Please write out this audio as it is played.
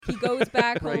He goes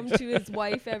back home to his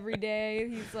wife every day.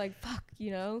 He's like, fuck,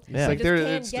 Yeah. I Like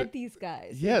just can't get these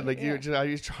guys. Yeah, like you're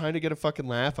trying to get a fucking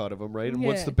laugh out of them, right? And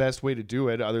what's Yeah. the best way to do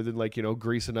it other than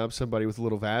greasing up somebody with a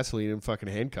little Vaseline and fucking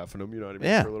handcuffing them, you know what I mean?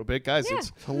 Yeah. For a little bit. Guys, Yeah.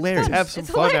 it's hilarious. have some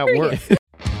It's fun at work. hilarious.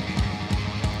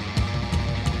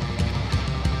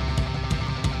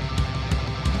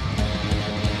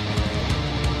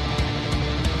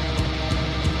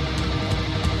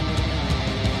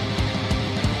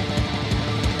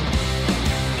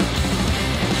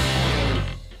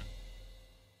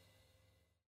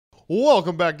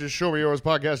 Welcome back to Show Me Yours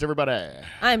podcast, everybody.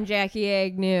 I'm Jackie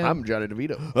Agnew. I'm Johnny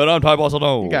DeVito. And I'm Ty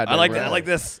Bossano. Goddamn I like right. that. I like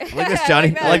this. I like this,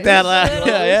 Johnny. I I like like that. that.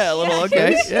 Yeah, a little.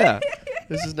 Okay. Yeah.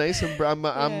 This is nice.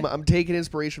 I'm taking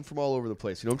inspiration from all over the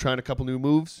place. I'm trying a couple new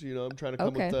moves. I'm trying to come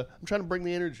Okay. with I'm trying to bring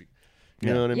the energy. You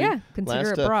Yeah. know what I mean? Yeah,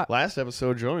 consider it brought. Last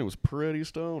episode, Johnny was pretty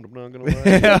stoned. I'm not gonna lie.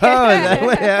 Yeah,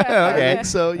 okay. I think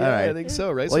so. Yeah, All right. I think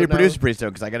so. Right. Well, so your now- producer's pretty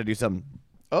stoked because I got to do something.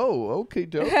 Oh, okay,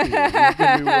 dope. Ooh,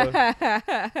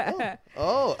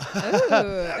 Oh.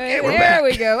 there we're back.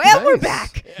 we go. And we're Nice.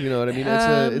 back. You know what I mean?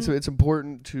 It's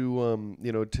important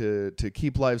to to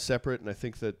keep lives separate, and I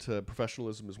think that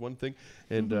professionalism is one thing.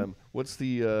 And what's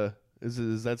the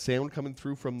is that sound coming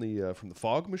through from the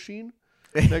fog machine?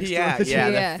 Next yeah, to it? yeah,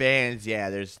 Yeah. the fans. Yeah,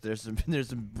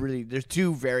 there's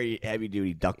two very heavy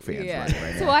duty duck fans Yeah. running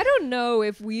right So now. I don't know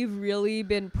if we've really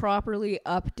been properly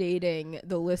updating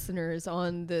the listeners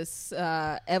on this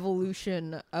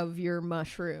evolution of your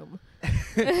mushroom.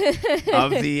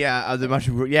 of the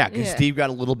mushroom. Yeah, because Yeah. Steve got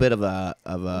a little bit of a.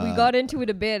 We got into it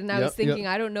a bit, and I was Yep, yep. thinking,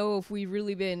 I don't know if we've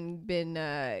really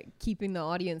been keeping the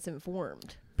audience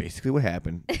informed. Basically, what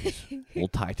happened is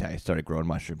old Tai started growing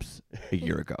mushrooms a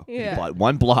year ago. Yeah. He bought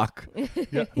one block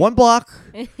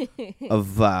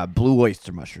of blue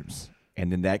oyster mushrooms,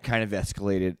 and then that kind of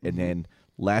escalated. And then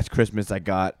last Christmas, I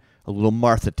got a little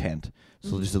Martha tent,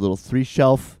 so just a little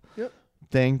 3-shelf Yep.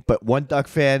 thing. But one duck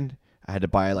fan, I had to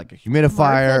buy like a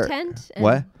humidifier. Martha tent? And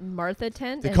What? Martha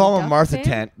tent? They and call them duck Martha fan?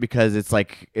 tent because it's I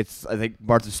think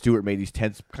Martha Stewart made these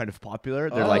tents kind of popular.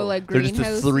 They're Oh, like they're just a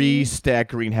greenhouse-y? 3-stack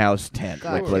greenhouse tent,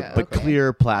 Gotcha, but okay. clear I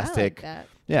like plastic. that.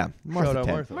 Yeah, Shout Martha out tent.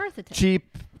 Martha. Martha tent.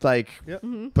 Cheap, Yep.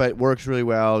 but works really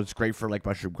well. It's great for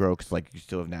mushroom grow because you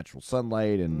still have natural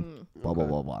sunlight and blah blah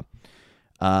blah blah.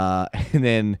 And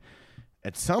then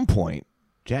at some point,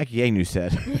 Jackie Agnew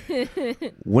said,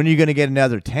 "When are you going to get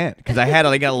another tent?" Because I got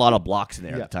a lot of blocks in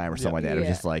there Yeah. at the time or something like that. It was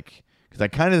Yeah. just because I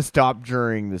kind of stopped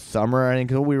during the summer. I think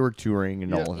because we were touring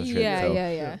and Yeah. all this shit. Yeah, so,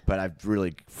 yeah. But I've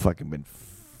really fucking been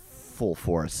full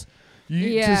force.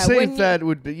 Yeah, to say when that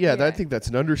would be yeah. I think that's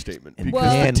an understatement. And Because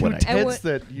Well, the two when I- tents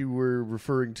that you were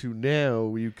referring to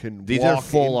now, you can These walk are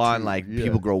full on into, yeah.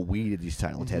 people grow weed at these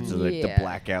tiny tents. So the Yeah.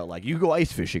 blackout, you go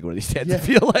ice fishing with these tents. Yeah. I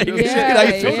feel like Yeah, it's Yeah, an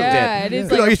ice fishing yeah, tent. it is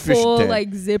Good like a ice fishing full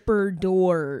tent. zipper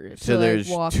door. So to, there's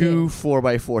walk 2 in.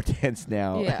 4x4 tents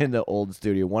now Yeah. in the old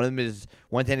studio. One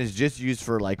tent is just used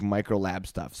for micro lab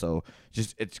stuff. So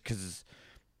it's because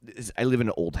I live in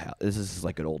an old house. This is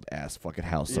like an old ass fucking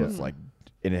house. So Yeah. it's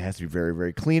and it has to be very,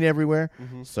 very clean everywhere.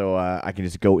 Mhm. So I can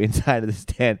just go inside of this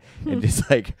tent and just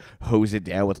hose it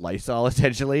down with Lysol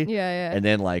essentially. Yeah. And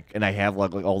then and I have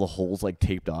all the holes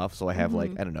taped off. So I have I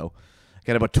don't know, I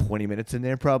got about 20 minutes in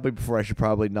there probably before I should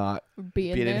probably not Be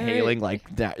in be there. inhaling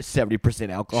that 70%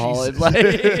 alcohol. Jesus.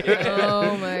 It's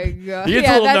Oh my god! It gets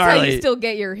a Yeah, little that's how gnarly. you still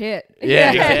get your hit.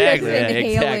 Yeah, just exactly. Yeah,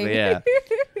 inhaling. exactly. Yeah,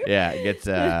 yeah. It gets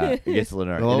a little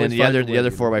gnarly. We'll And then always the find a other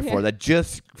way. 4x4 that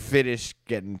just finished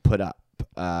getting put up,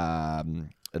 and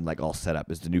all set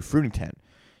up is the new fruiting tent.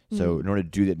 So in order to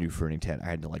do that new fruiting tent, I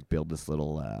had to build this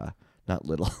little, not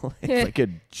little, it's like a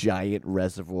giant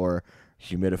reservoir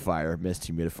humidifier, mist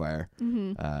humidifier,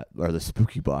 or the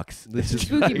spooky box. This is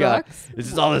Spooky box.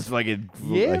 This is all this fucking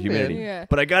Yeah, humidity. man. Yeah.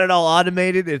 But I got it all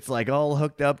automated. It's all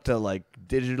hooked up to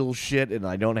digital shit, and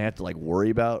I don't have to worry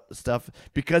about stuff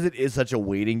because it is such a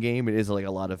waiting game. It is a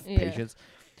lot of Yeah. patience.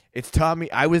 It's taught me.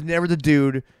 I was never the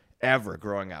dude ever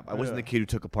growing up. I wasn't the kid who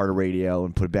took apart a radio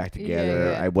and put it back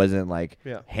together. yeah. I wasn't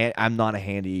Yeah. I'm not a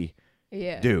handy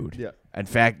Yeah. dude. Yeah. In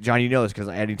fact, John, you know this because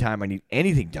anytime I need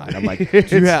anything done, I'm like,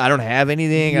 I don't have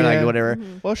anything, and Yeah. whatever.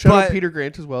 Well, shout out But- Peter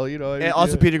Grant as well. And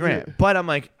also yeah. Peter Grant. But I'm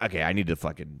like, okay, I need to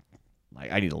fucking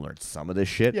I need to learn some of this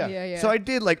shit. Yeah. Yeah. So I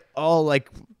did all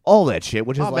that shit,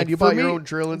 which is Oh man, you for bought me, your own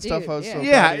drill and stuff. Dude, I was yeah. so proud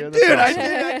yeah, of you. dude, That's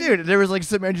I awesome. did. There was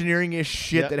some engineering-ish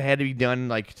shit Yeah. that had to be done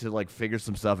to figure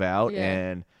some stuff out, Yeah.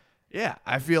 and yeah,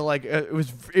 I feel like it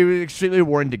was extremely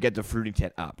rewarding to get the fruiting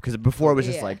tent up because before it was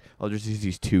just Yeah. there's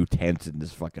these 2 tents in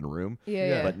this fucking room,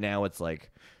 Yeah. but now it's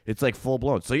It's like full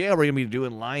blown. So yeah, we're gonna be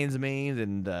doing lion's manes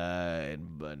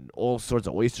and all sorts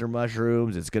of oyster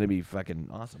mushrooms. It's gonna be fucking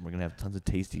awesome. We're gonna have tons of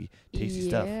tasty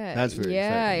stuff. That's very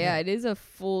exciting. Yeah, it is a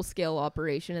full scale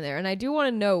operation in there. And I do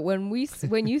want to know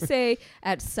when you say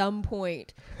at some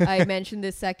point I mentioned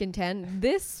this second 10,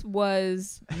 this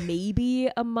was maybe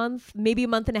a month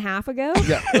and a half ago.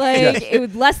 Yeah. Like it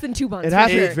was less than 2 months. It for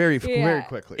happened sure. very Yeah.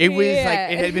 quickly. It was Yeah.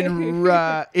 like it had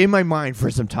been in my mind for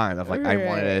some time. Of like I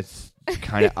wanted to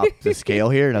kind of up the scale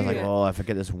here, and I was like, Yeah. oh, if I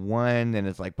get this one, and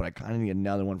it's like, but I kind of need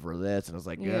another one for this, and I was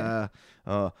like, Yeah.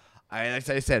 As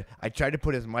I said, I tried to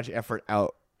put as much effort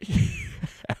out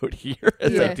here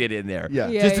as I Yeah. did in there.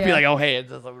 Yeah. Just to be Yeah. like, oh hey, it's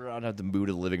just, I don't have to move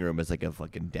to the living room. It's like a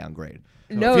fucking downgrade.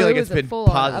 No, I feel it like was it's a been full-on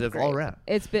positive all upgrade. around.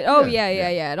 It's been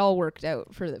yeah. It all worked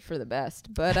out for the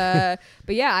best. But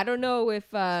but yeah, I don't know if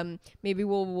maybe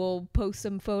we'll post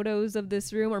some photos of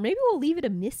this room, or maybe we'll leave it a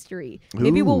mystery.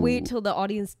 Maybe we'll wait Ooh. till the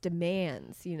audience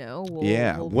demands. We'll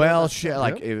Yeah. we'll Well, post shit. some-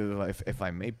 Like if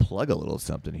I may plug a little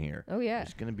something here. Oh yeah.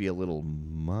 There's gonna be a little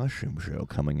mushroom show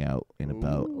coming out in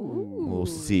about. Ooh. We'll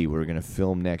see. We're gonna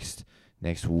film next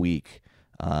week.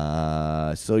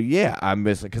 So yeah, I'm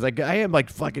missing because I am like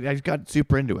fucking. I just got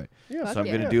super into it. Yeah. Fuck So I'm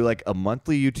yeah. gonna do like a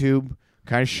monthly YouTube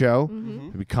kind of show. Mhm.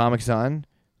 There'll be Comics On.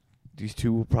 These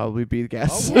two will probably be the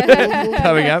guests Oh,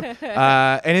 coming up.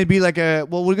 And it'd be like we're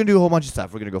gonna do a whole bunch of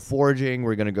stuff. We're gonna go foraging.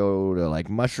 We're gonna go to like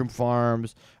mushroom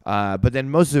farms. But then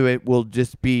most of it will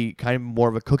just be kind of more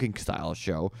of a cooking style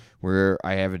show where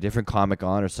I have a different comic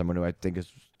on or someone who I think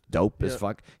is dope as Yeah.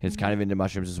 fuck and is kind of into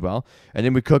mushrooms as well. And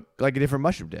then we cook like a different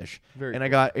mushroom dish. Very And I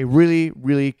cool. got a really,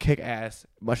 really kick-ass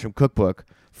mushroom cookbook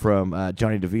from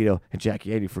Johnny DeVito and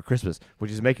Jackie Andy for Christmas, which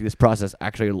is making this process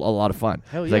actually a lot of fun.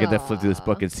 Hell 'Cause I yeah. get to flip through this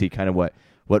book and see kind of what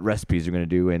recipes you're going to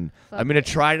do. And Fuck I'm going to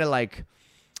yeah.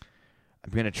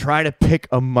 try to pick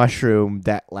a mushroom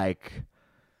that like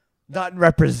not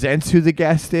represents who the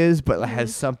guest is, but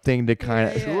has something to kind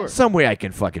of Yeah, yeah. Sure. some way I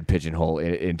can fucking pigitonhole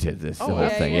into this Oh, whole yeah,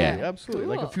 thing. yeah. Yeah. Absolutely.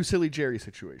 Like a Cool. Fusilli Jerry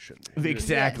situation.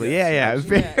 Exactly. Yes.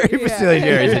 Yeah. Yeah. Very Yeah. Vasily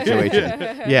Jerry situation.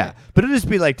 Yeah. But it'll just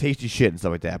be like tasty shit and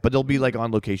stuff like that. But there'll be like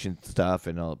on location stuff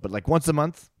and all. But like once a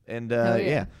month. And Hell yeah.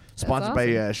 yeah. Sponsored by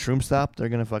awesome. Shroom Stop. They're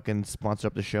gonna fucking sponsor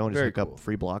up the show and just Very hook cool. up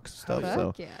free blocks and stuff. Fuck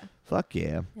So yeah. fuck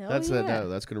yeah. Hell That's yeah.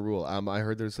 that's gonna rule. I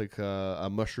heard there's like a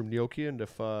mushroom gnocchi, and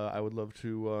if I would love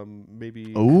to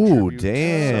maybe. Ooh, contribute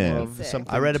damn. some of Sick.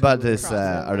 something I read to about the this.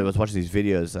 crossover. I was watching these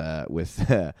videos with.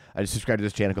 I just subscribed to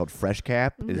this channel called Fresh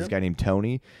Cap. It's this Yep. guy named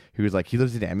Tony, who was like he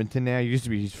lives in Edmonton now.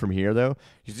 He's from here though.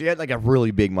 He had like a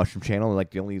really big mushroom channel,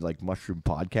 like the only like mushroom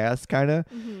podcast kind of.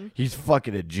 Mm-hmm. He's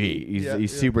fucking a G. He's Yeah,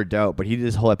 he's yeah. super dope. But he did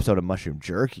this whole episode of mushroom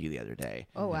jerky the other day.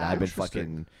 Oh, And wow. I've been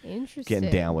Interesting. fucking Interesting.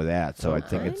 getting down with that. So I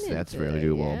think I'm that's into really it.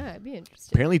 doable. Yeah, it'd be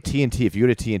interesting. Apparently TNT. If you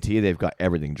go to TNT, they've got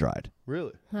everything dried.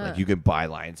 Really? Huh. Like you can buy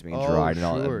lion's mane Oh, dried and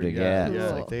all that. sure. Big, Yeah.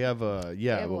 Cool. Like they have a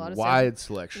have a lot a of wide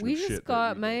selection. We of shit just that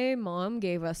got we my mom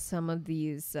gave us some of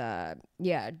these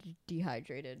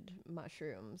dehydrated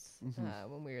mushrooms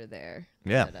when we were there.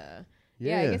 Yeah. But,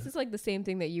 yeah, I guess it's like the same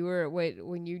thing that you were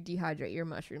when you dehydrate your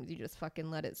mushrooms, you just fucking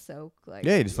let it soak. Like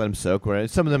Yeah, you just let them soak. Right?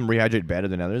 Some of them rehydrate better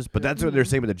than others, but that's what they're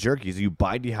saying with the jerkies. You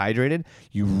buy dehydrated,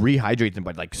 you rehydrate them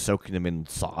by like soaking them in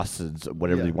sauce and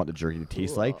whatever Yeah. you want the jerky to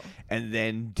taste Cool. like, and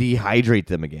then dehydrate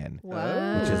them again,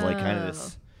 Wow. which is like kind of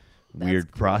this That's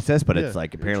weird cool. process. But Yeah, it's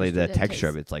like apparently the interesting. It texture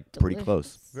of tastes it's like pretty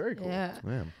close. delicious. Very cool.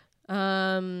 Yeah.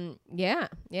 Yeah.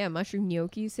 Yeah, mushroom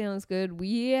gnocchi sounds good.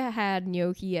 We had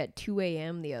gnocchi at 2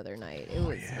 a.m. the other night. It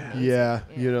was amazing. Yeah,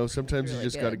 you know, sometimes Really you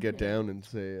just got to good. get down and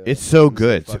say. It's so say,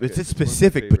 good. "Fuck It's it." a It's one of my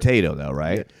specific favorite. potato though,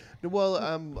 right? Yeah. No,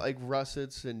 well, like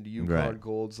russets and Yukon Right.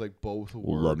 Golds, like both work.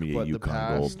 Love me a but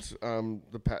Yukon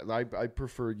Gold. I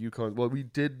prefer Yukon. Well, we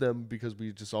did them because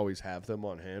we just always have them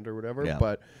on hand or whatever. Yeah.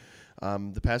 But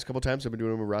the past couple times I've been doing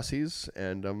them with Russies,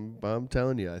 and I'm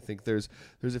telling you, I think there's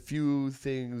a few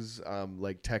things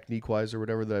like technique wise or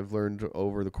whatever that I've learned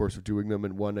over the course of doing them.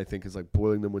 And one I think is like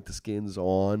boiling them with the skins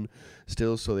on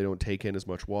still, so they don't take in as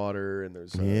much water. And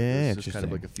there's just kind of interesting.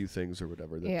 like a few things or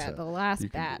whatever. That, Yeah, the last you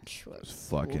can do. batch was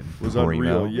Fucking was primo.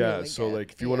 unreal. Yeah. Really So good.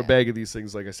 like, if you want a Yeah. bag of these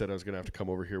things, like I said, I was gonna have to come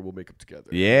over here. We'll make them together.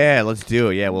 Yeah, let's do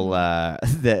it. Yeah, well,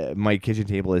 my kitchen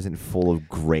table isn't full of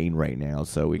grain right now,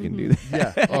 so we can do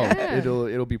that. Yeah. Oh, Yeah.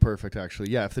 it'll be perfect actually.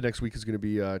 Yeah. If the next week is gonna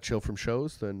be chill from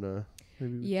shows, then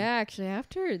maybe. we Yeah, actually,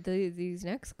 after these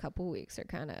next couple weeks are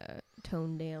kind of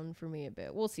toned down for me a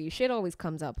bit. We'll see. Shit always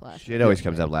comes up last. Shit always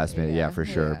comes up last minute, yeah, for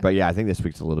sure. But yeah, I think this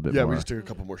week's a little bit Yeah, more. we just took a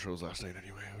couple more shows last night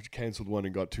anyway. We canceled one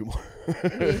and got two more.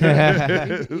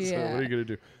 Yeah. So what are you gonna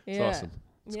do? It's Yeah. awesome.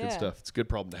 It's good Yeah. stuff. It's a good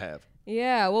problem to have.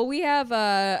 Yeah, well, we have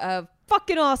a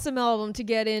fucking awesome album to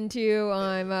get into.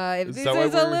 If Is this that why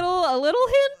is a we're- little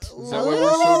hint. Is that why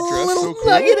we're so dressed so cool?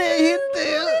 nugget of hint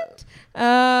there.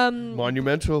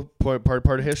 Monumental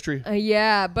part of history.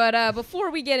 Yeah, but before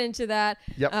we get into that,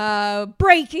 Yep.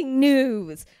 breaking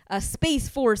news. A Space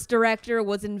Force director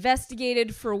was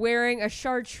investigated for wearing a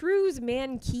chartreuse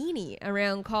mankini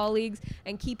around colleagues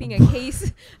and keeping a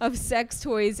case of sex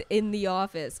toys in the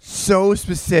office. So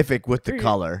specific with the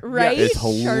color. Right? It's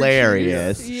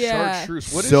hilarious. Chartreuse. Yeah.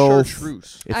 Chartreuse. What is So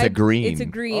chartreuse? It's a green. It's a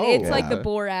green. Oh. It's like the Yeah.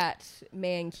 Borat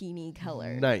mankini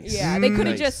color. Nice. Yeah, they could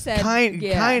have Nice. just said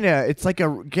yeah. Kinda. It's like a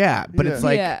but Yeah. it's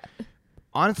like yeah.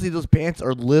 honestly, those pants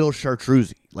are little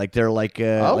chartreusey. Like they're like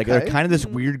they're Okay. kind of this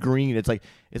weird green. It's like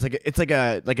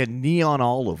a neon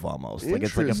olive almost. Like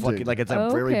it's like a Interesting. fucking like it's a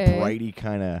very Okay. brighty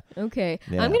kind of. Okay.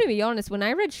 Yeah. I'm going to be honest. When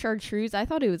I read chartreuse, I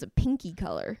thought it was a pinky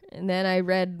color. And then I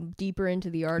read deeper into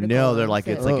the article. No, they're and like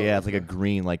said- it's like it's like a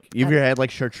green. Like you ever had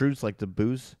like chartreuse, like the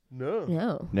booze? No.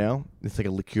 No. No, it's like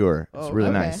a liqueur. It's Oh, really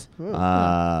okay. nice.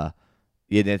 Oh.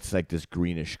 Yeah, it's like this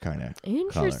greenish kind of.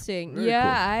 Interesting. Very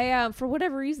Yeah, I for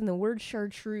whatever reason the word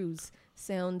chartreuse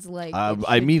sounds like it I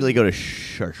should immediately be- go to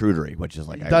charcuterie, which is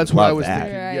like That's I would what I love was that.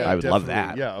 thinking. Right. Yeah, I would love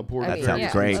definitely. that. Yeah, a board I That mean, sounds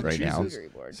yeah, great a right now.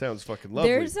 charcuterie board. Sounds fucking lovely.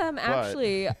 There's but-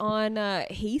 actually on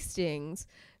Hastings,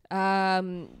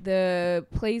 the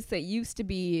place that used to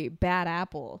be Bad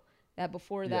Apple. That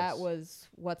before that Yes. was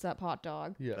What's Up Hot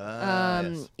Dog. Yeah.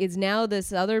 Yes. Is now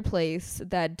this other place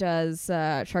that does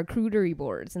charcuterie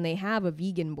boards, and they have a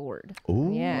vegan board.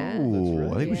 Ooh, Yeah.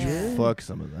 I think we Yeah. should fuck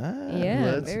some of that.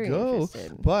 Yeah, Let's very go.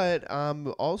 interested. But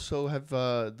also have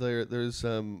there's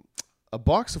a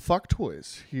box of fuck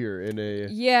toys here in a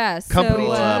Yeah, so Company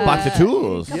box of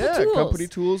tools. couple yeah tools. company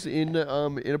tools in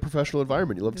a professional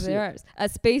environment. You love to see There it.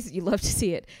 are. You love to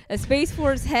see it. A Space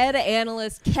Force head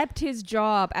analyst kept his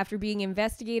job after being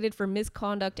investigated for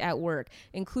misconduct at work,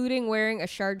 including wearing a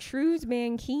chartreuse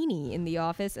mankini in the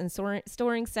office and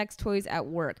storing sex toys at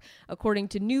work, according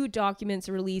to new documents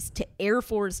released to Air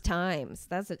Force Times.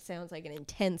 It sounds like an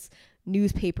intense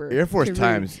newspaper. Air Force to read.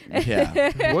 Times.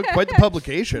 Yeah. What, quite the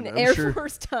publication. I'm Air sure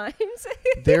Force Times.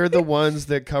 they're the ones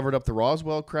that covered up the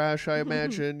Roswell crash. I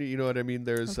imagine. You know what I mean?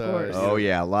 There's Of course. Oh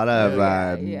yeah, a lot of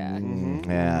Yeah.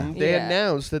 yeah. They Yeah.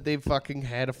 announced that they fucking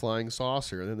had a flying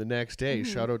saucer, and then the next day,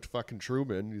 shout out to fucking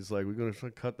Truman. He's like, "We're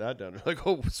gonna cut that down." They're like,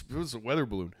 "Oh, it was a weather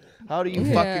balloon." How do you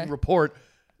Yeah. fucking report?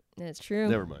 That's true.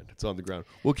 Never mind, it's on the ground.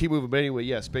 We'll keep moving. But anyway,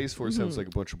 yeah, Space Force sounds like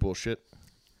a bunch of bullshit.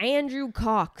 Andrew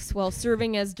Cox, while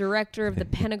serving as director of the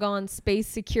Pentagon Space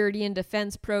Security and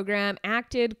Defense Program,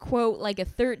 acted, quote, like a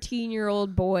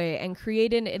 13-year-old boy and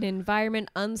created an environment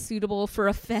unsuitable for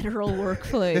a federal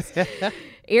workplace.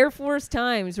 Air Force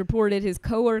Times reported his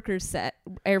coworkers said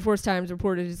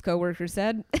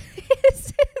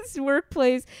his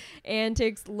workplace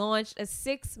antics launched a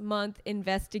 6-month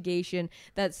investigation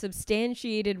that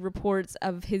substantiated reports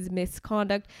of his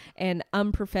misconduct and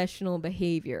unprofessional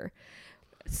behavior.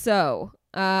 So,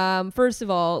 first of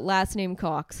all, last name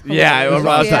Cox. Yeah, Hilarious.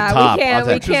 well, that's on top. We can't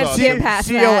That's on skip top. past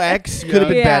COX that. could have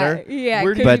been Yeah, better. Yeah,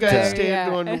 Where do could you be guys better, stand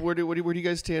yeah. on? Where do you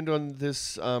guys stand on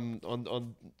this?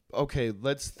 On okay,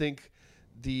 let's think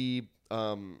the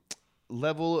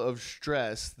level of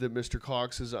stress that Mr.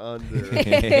 Cox is under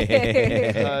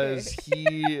because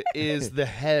he is the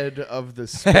head of the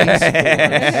Space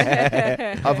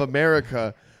Force of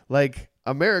America. Like,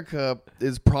 America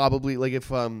is probably like, if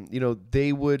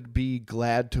they would be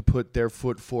glad to put their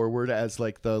foot forward as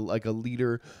like a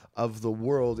leader of the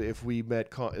world if we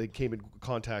came in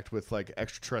contact with like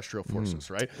extraterrestrial forces,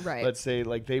 right? Right. Let's say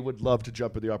like they would love to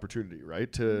jump at the opportunity,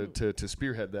 right? To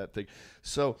spearhead that thing.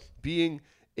 So being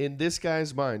in this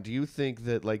guy's mind, do you think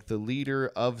that like the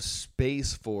leader of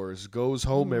Space Force goes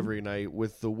home every night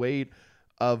with the weight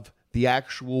of the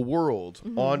actual world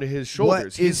on his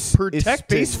shoulders? He's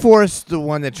protecting. Is Space Force the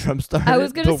one that Trump started? I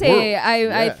was gonna the say, world.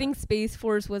 I Yeah. think Space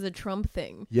Force was a Trump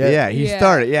thing. Yeah, he Yeah.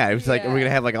 started. Yeah, it was like Yeah. we're gonna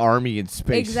have like army in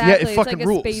space. Exactly. Yeah, it it's fucking like a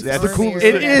rules. space That's the army coolest or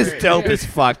thing. It is whatever. dope as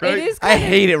fuck. It is I kinda-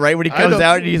 hate it, right? When he I comes know.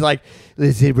 out and he's like,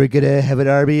 listen, we're gonna have an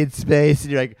army in space,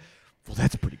 and you're like, well,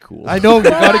 that's pretty cool. I know, you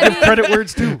gotta I give mean- credit where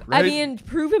it's due, right? I mean,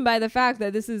 proven by the fact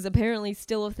that this is apparently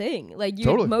still a thing. Like,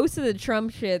 Totally. most of the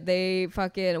Trump shit, they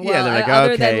fucking Yeah, they're like,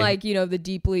 other than okay. like the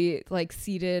deeply like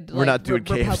seated. we're not doing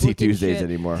KFC Republican Tuesdays shit.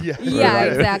 anymore. Yeah. Yeah,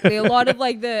 Right. exactly. A lot of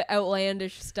like the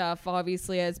outlandish stuff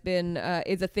obviously has been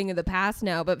is a thing of the past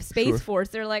now. But Space Sure. Force,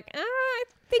 they're like, I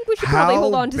think we should probably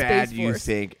hold on to bad Space do you Force.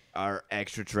 think are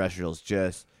extraterrestrials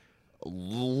just?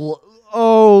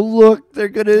 Oh, look, they're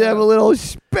gonna have a little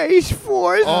space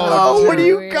force. Oh, Oh, what do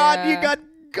you dude, got? You yeah. got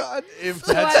God, if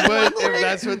So that's I'm what like- if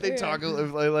that's what they talk,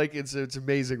 if, like it's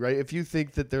amazing, right? If you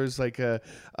think that there's like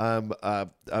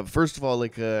first of all,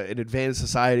 like an advanced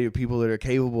society of people that are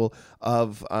capable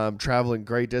of traveling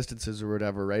great distances or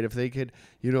whatever, right? If they could,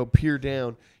 peer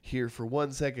down here for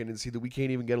 1 second and see that we can't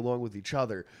even get along with each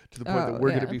other to the point that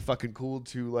we're gonna be fucking cool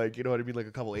to, like, you know what I mean, like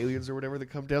a couple aliens or whatever that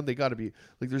come down, they gotta be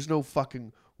like, there's no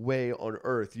fucking way on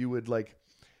Earth you would like,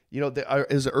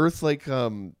 is Earth like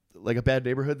a bad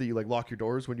neighborhood that you like lock your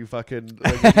doors when you fucking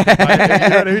like, you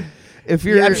know what I mean? If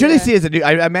you're, I'm sure they see it as a new.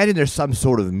 I imagine there's some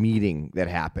sort of meeting that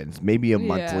happens, maybe a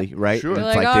monthly, right? Sure. It's They're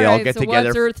like, like, they all "Alright, get so together.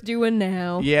 what's Earth doing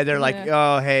now? Yeah, they're like,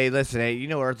 oh, hey, listen,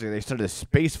 Earth, they started a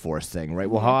Space Force thing, right?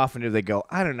 Well, how often do they go?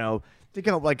 I don't know. They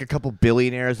got like a couple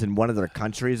billionaires in one of their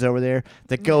countries over there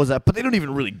that goes up, but they don't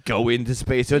even really go into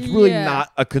space, so it's really Yeah.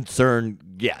 not a concern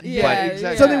yet. Yeah, but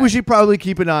exactly. something we should probably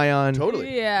keep an eye on.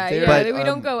 totally. Yeah, They're- yeah. But, We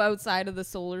don't go outside of the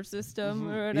solar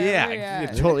system or whatever. Yeah,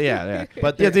 totally. Yeah.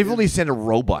 But yeah, there they've is- only sent a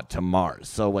robot to Mars,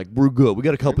 so like we're good. We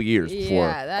got a couple years before.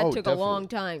 Yeah, that Oh, took definitely. a long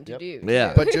time to Yep. do. Yeah.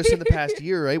 too. But just in the past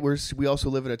year, right, we also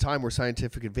live in a time where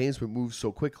scientific advancement moves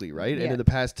so quickly, right? And Yeah. in the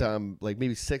past, like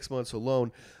maybe 6 months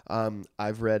alone,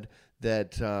 I've read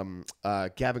that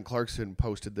Gavin Clarkson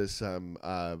posted this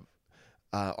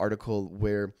article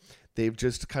where they've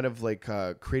just kind of like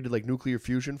created like nuclear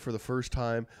fusion for the first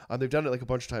time. They've done it like a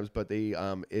bunch of times, but they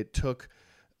it took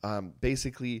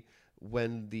basically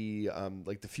when the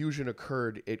like the fusion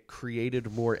occurred, it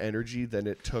created more energy than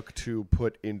it took to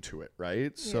put into it,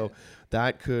 right? So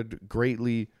that could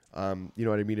greatly, you know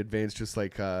what I mean, advance just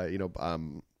like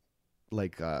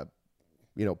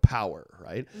power,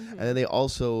 right? And then they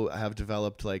also have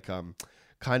developed like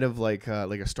kind of like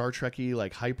a Star Trekky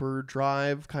like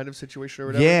hyperdrive kind of situation or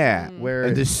whatever. Yeah, Where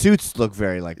and the suits look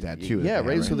very like that too. yeah, isn't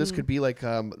it, right. So this could be like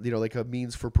like a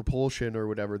means for propulsion or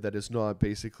whatever that is not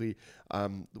basically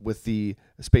with the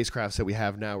spacecrafts that we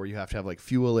have now, where you have to have like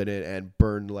fuel in it and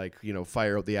burn like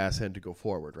fire out the ass end to go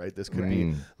forward, right? This could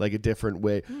be like a different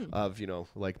way of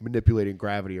like manipulating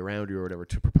gravity around you or whatever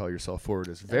to propel yourself forward.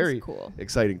 It's very cool.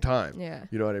 exciting time. Yeah.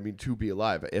 You know what I mean? To be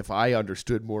alive. If I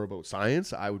understood more about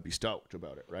science, I would be stoked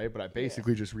about it, right? But I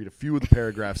basically just read a few of the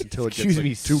paragraphs until it gets Excuse like,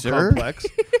 me, too sir? complex.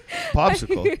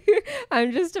 Popsicle.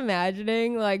 I'm just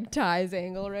imagining like Ty's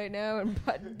angle right now, and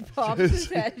Pops'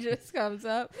 head just comes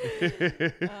up.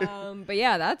 But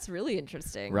yeah, that's really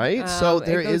interesting, Right? So it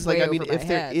there goes is like, way I mean, over my if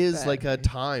there head, is but- like a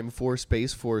time for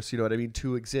Space Force, you know what I mean,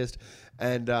 to exist.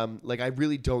 And like, I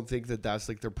really don't think that that's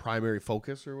like their primary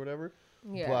focus or whatever.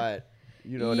 Yeah. But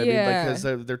you know what I mean? Yeah. Because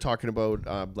they're talking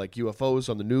about like UFOs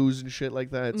on the news and shit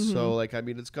like that. Mm-hmm. So like, I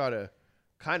mean, it's got to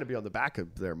kind of be on the back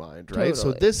of their mind, right? So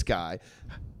Totally. this guy,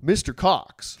 Mr.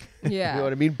 Cox, yeah, you know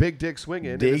what I mean? Big dick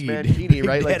swinging, and his Diggy. mankini,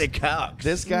 right? Like, Big-headed cocks.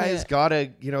 this guy's Yeah. got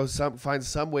to, find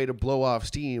some way to blow off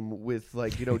steam with,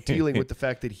 like, dealing with the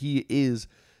fact that he is,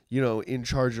 in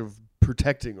charge of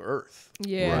protecting Earth.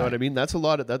 Yeah. You know what I mean? That's a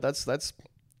lot of that. That's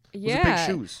yeah.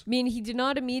 big shoes. I mean, he did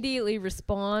not immediately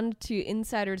respond to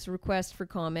insiders' request for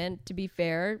comment. To be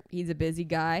fair, he's a busy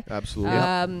guy.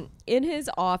 absolutely. In his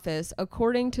office,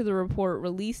 according to the report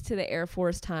released to the Air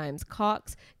Force Times,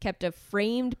 Cox kept a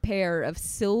framed pair of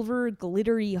silver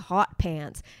glittery hot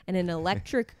pants and an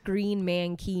electric green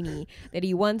mankini that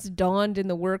he once donned in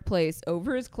the workplace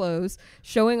over his clothes,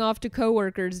 showing off to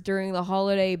coworkers during the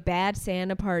holiday Bad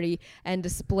Santa party and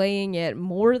displaying it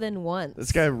more than once.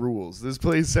 This guy rules. This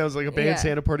place sounds like a band Yeah.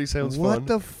 Santa party. Sounds What fun.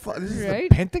 the fuck? This is Right?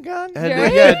 the Pentagon? And,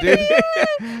 Right? yeah, dude.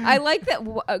 I like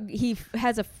that he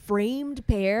has a framed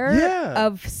pair Yeah.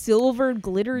 of silver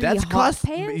glittery That's hot cost.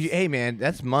 pants. Hey man,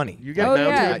 that's money. You get Oh, mounted.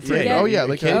 yeah, for- yeah, oh yeah. yeah,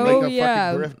 like, Oh, like a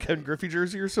yeah. fucking Ken Griffey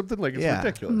jersey or something. Like, it's Yeah.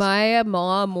 ridiculous. My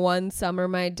mom, one summer,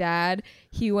 my dad,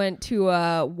 he went to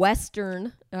a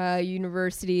Western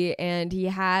university, and he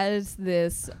has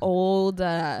this old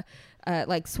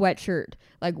like sweatshirt,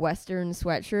 like Western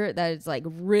sweatshirt that is like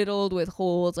riddled with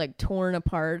holes, like torn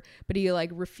apart, but he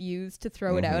like refused to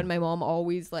throw it out. And my mom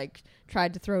always like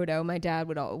tried to throw it out. My dad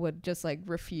would just like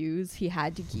refuse. He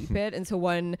had to keep it. And so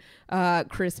one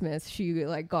Christmas, she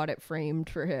like got it framed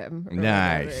for him. or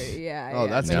Nice. whatever. Yeah. Oh, yeah.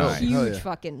 that's Like, nice. huge Hell yeah.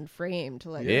 fucking framed.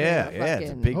 Like, Yeah, you know, yeah, it's a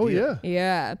fucking- big Oh deal.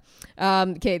 yeah. Yeah.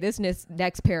 Okay, this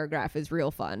next paragraph is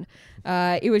real fun.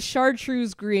 It was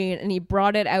chartreuse green, and he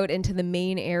brought it out into the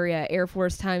main area. Air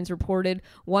Force Times reported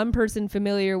one person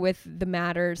familiar with the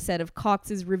matter said of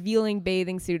Cox's revealing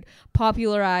bathing suit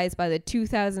popularized by the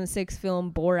 2006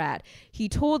 film Borat. He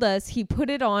told us he put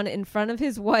it on in front of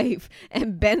his wife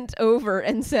and bent over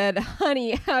and said,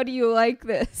 "Honey, how do you like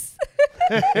this?"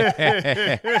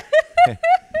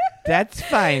 That's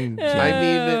fine. Jim. I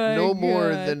mean, Oh, no my more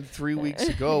God. than 3 weeks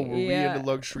ago were we in Yeah. a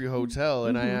luxury hotel,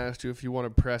 and I asked you if you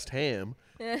wanted pressed ham.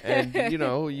 and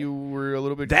you were a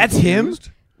little bit. That's him? confused.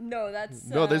 No, that's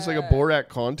No, there's like a Borat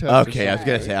contest. Okay, I was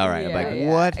gonna say, all right. I'm Yeah, like, yeah.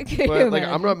 what? Can you But like, I'm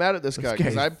imagine? not mad at this guy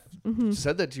because guy's- I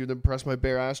said that to you, then pressed my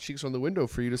bare ass cheeks on the window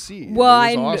for you to see. and Well,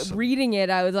 it I'm was awesome. reading it.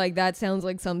 I was like, that sounds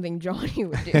like something Johnny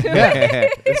would do. Yeah,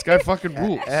 this guy fucking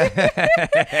rules.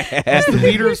 He's the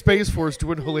leader of Space Force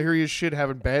doing hilarious shit,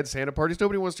 having bad Santa parties.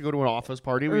 Nobody wants to go to an office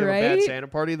party. We have a bad Right? Santa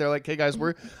party. They're like, hey guys,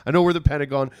 I know we're the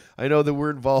Pentagon. I know that we're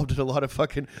involved in a lot of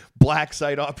fucking black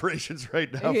site operations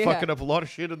right now, Yeah. fucking up a lot of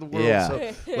shit in the world. Yeah.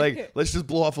 So like, let's just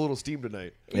blow off a little steam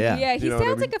tonight. Yeah. he You know what I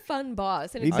sounds mean? like a fun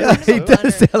boss, and He it's does. kind He of a bummer.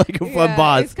 does sound like a fun Yeah,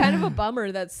 boss. It's kind of a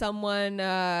bummer that someone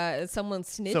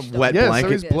snitched. Some on wet him. Yeah, blanket.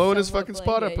 so he's blowing his Some wet fucking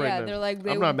spot blanket. up right yeah, now. They're like,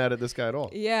 I'm not mad at this guy at all.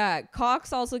 Yeah,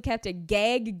 Cox also kept a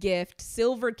gag gift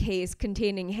silver case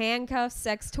containing handcuffs,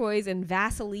 sex toys, and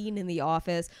Vaseline in the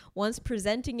office, once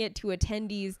presenting it to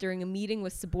attendees during a meeting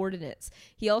with subordinates.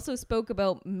 He also spoke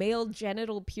about male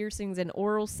genital piercings and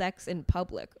oral sex in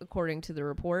public, according to the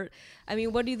report. I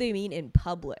mean, what do they mean in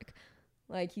public?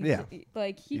 Like, he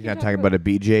You gotta talk about a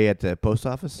BJ at the post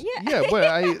office? Yeah. Yeah, but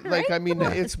I mean,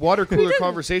 it's water cooler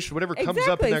conversation. Whatever comes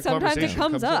up in Exactly. that Sometimes conversation it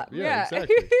comes up. Yeah, Yeah.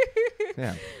 exactly.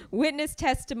 Yeah. Witness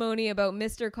testimony about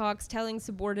Mr. Cox telling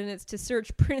subordinates to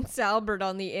search Prince Albert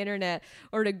on the internet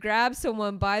or to grab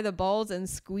someone by the balls and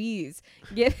squeeze.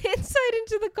 Give insight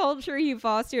into the culture he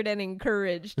fostered and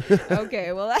encouraged.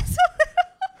 Okay, well that's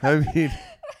I mean,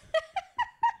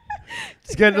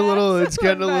 it's getting a little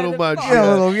much. Get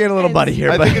a little muddy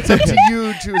here, I but think it's up to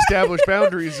you to establish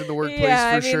boundaries in the workplace yeah,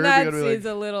 I for mean sure. that You gotta be like, is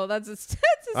a little. That's a All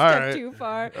step right. too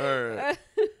far. all right,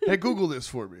 hey, Google this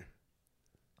for me.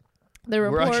 The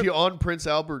We're report. actually on Prince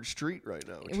Albert Street right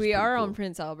now. which is We pretty are cool. on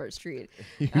Prince Albert Street.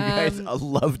 you guys Um,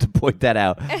 love to point that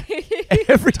out.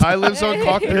 Every Ty lives on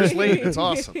Cockpierce Lane. It's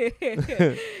awesome.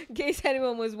 In case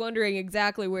anyone was wondering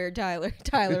exactly where Tyler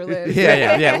lives.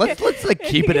 yeah. Let's like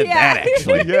keep it at Yeah. that.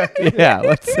 Actually, Yeah, yeah.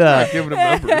 Let's. giving him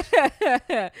numbers.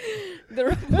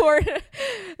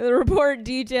 The report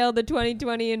detailed the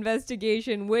 2020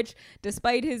 investigation, which,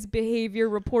 despite his behavior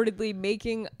reportedly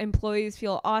making employees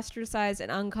feel ostracized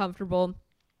and uncomfortable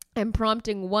and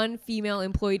prompting one female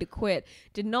employee to quit,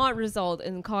 did not result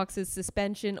in Cox's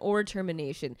suspension or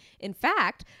termination. In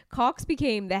fact, Cox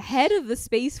became the head of the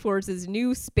Space Force's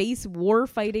new Space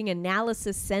Warfighting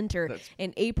Analysis Center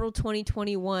in April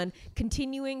 2021,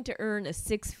 continuing to earn a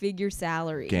six-figure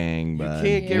salary. gang, You bud.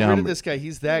 can't get know, rid of this guy.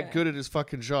 He's that Yeah. good at his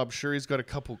fucking job. Sure, he's got a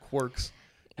couple quirks.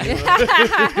 You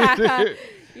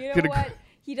know Gonna- what?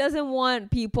 He doesn't want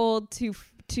people to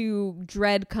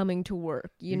dread coming to work.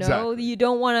 You know, Exactly. you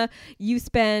don't want to. You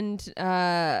spend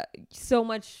so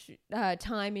much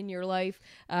time in your life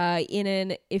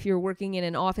if you're working in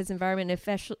an office environment,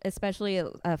 especially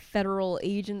a federal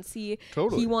agency.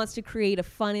 Totally. He wants to create a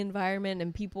fun environment,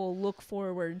 and people look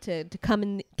forward to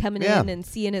coming Yeah. in and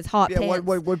seeing his hot Yeah, pants.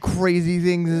 what crazy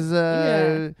things is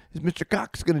Mr.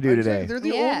 Cox gonna do today? They're the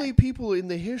Yeah. only people in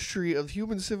the history of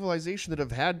human civilization that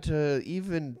have had to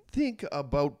even think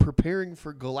about preparing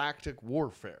for galactic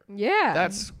warfare. Yeah,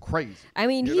 That's crazy. I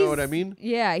mean, You he's, know what I mean?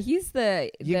 Yeah, he's the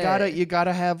You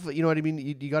gotta have, you know what I mean?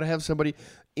 You gotta have somebody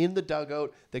in the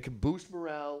dugout that can boost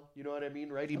morale. You know what I mean,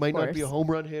 right? He might not be a course. home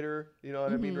run hitter. You know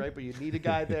what I mean, right? But you need a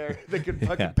guy there that can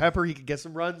fucking Yeah. pepper. He can get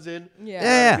some runs in. Yeah.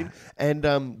 You know what I mean?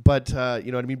 And but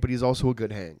you know what I mean. But he's also a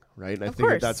good hang, right? And I Of think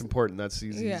course. that's important. That's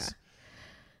he's, Yeah.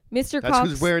 Mr. that's Cox.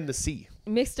 who's wearing the C.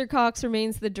 Mr. Cox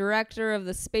remains the director of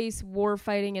the Space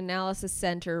Warfighting Analysis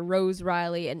Center. Rose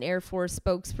Riley, an Air Force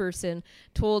spokesperson,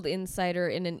 told Insider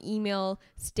in an email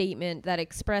statement that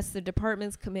expressed the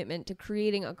department's commitment to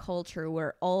creating a culture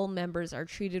where all members are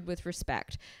treated with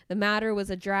respect. The matter was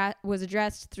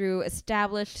addressed through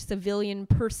established civilian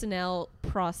personnel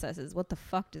processes. What the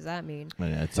fuck does that mean?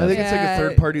 I think it's like a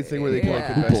third party thing where they can like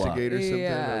Yeah. investigate or something.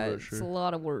 Yeah, I'm not it's sure. a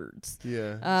lot of words.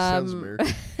 Yeah, sounds American.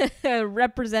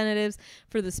 Representatives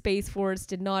for the Space Force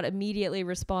did not immediately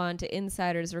respond to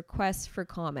Insider's request for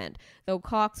comment. Though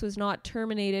Cox was not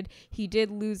terminated, he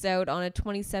did lose out on a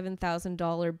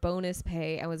 $27,000 bonus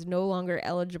pay and was no longer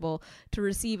eligible to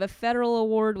receive a federal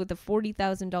award with a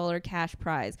 $40,000 cash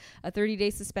prize. A 30-day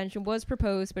suspension was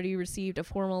proposed, but he received a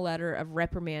formal letter of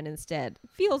reprimand instead.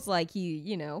 Feels like he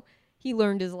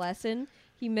learned his lesson.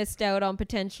 He missed out on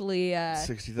potentially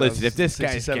 60,000. Listen, if this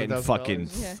guy's getting $67,000. fucking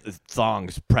Yeah.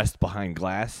 thongs pressed behind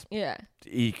glass, yeah.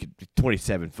 he could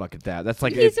 27 fucking that. That's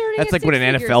like He's earning that's a like when an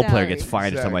six-figure NFL player salary. gets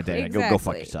fined or something like that. Exactly. Go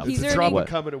fuck yourself. He's It's a earning- drop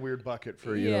come in a weird bucket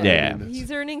for you. Know Yeah. what I mean?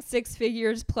 He's earning 6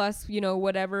 figures plus,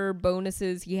 whatever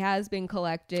bonuses he has been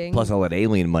collecting. Plus all that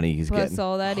alien money he's Plus getting.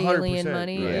 all that 100%, alien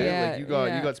money. right? Yeah, Like you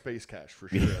yeah. got space cash for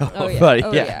sure. Oh, yeah. buddy.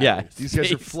 Oh, yeah, yeah. These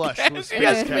guys are Space flush cash. with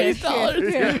Yeah, space space cash.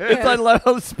 dollars. Yeah. It's I love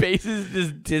how space is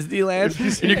just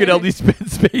Disneyland, and you can only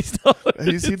spend space dollars. Have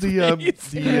you seen in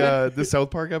space. the South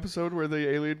Park episode where the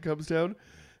alien comes down?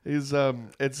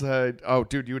 Oh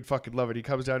dude, you would fucking love it. He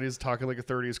comes down, he's talking like a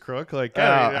 30s crook, like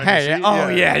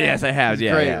Yes, I have. He's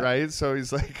Yeah, great, yeah. right? So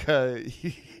he's like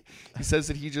he says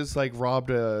that he just like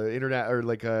robbed a internet or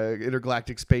like a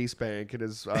intergalactic space bank, and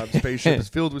his spaceship is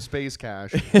filled with space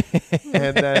cash.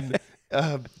 And then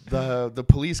the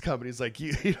police company's like,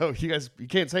 you guys, you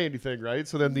can't say anything, right?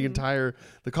 So then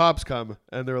the cops come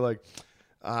and they're like,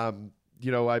 I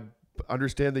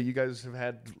understand that you guys have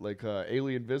had like a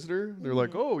alien visitor. They're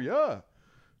like, oh yeah.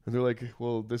 And they're like,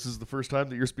 well, this is the first time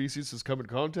that your species has come in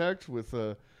contact with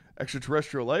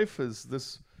extraterrestrial life. Is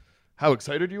this how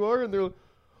excited you are? And they're like,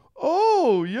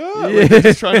 oh yeah. Like, they're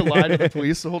just trying to lie to the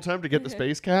police the whole time to get the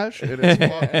space cash, and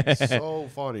it's fucking so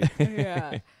funny.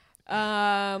 Yeah.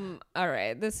 All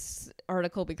right. This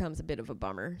article becomes a bit of a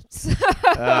bummer. So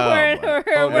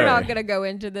we're not going to go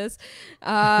into this.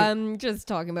 Just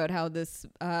talking about how this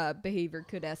behavior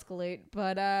could escalate.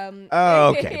 But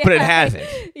Okay, but it hasn't.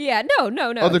 Yeah. No.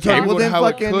 Oh, they're talking well, about then how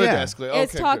it fucking, could yeah. escalate.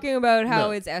 It's Okay, talking about how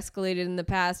No. it's escalated in the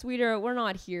past. We're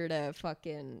not here to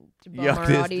fucking bum Yuck our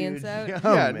this audience dude. out. Yum,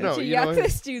 Yeah, man. no. To you yuck know,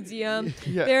 this dude's yum.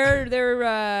 Yeah.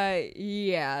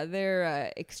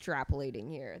 They're extrapolating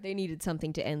here. They needed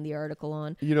something to end the article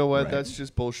on. You know what? Right. That's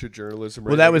just bullshit journalism.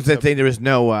 Well, right? that Like, was the it's thing. There was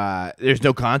there's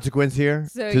no consequence here.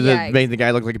 So, So yeah, the main the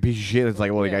guy looked like a piece of shit. It's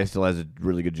like, well, the Yeah. guy still has a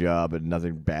really good job and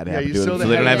nothing bad Yeah, happened you to him. still So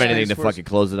they don't have have anything to Space Force. fucking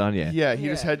close it on. Yeah. Yeah, he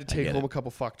just Yeah. had to I take get home it. a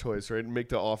couple fuck toys, right, and make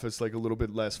the office like a little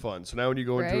bit less fun. So now when you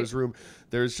go into Right. his room,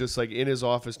 there's just like in his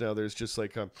office now, there's just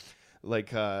like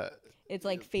It's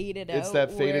like faded out. it's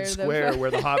that faded where square the,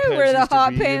 where the hot pants where the used to hot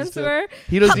be pants instead. were.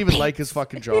 He doesn't Hot even like his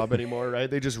fucking job anymore, right?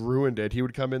 They just ruined it. He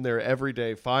would come in there every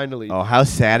day. Finally, Oh, how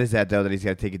sad is that though that he's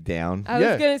got to take it down? I Yeah,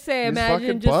 was gonna say, he's imagine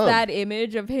fucking just bummed. that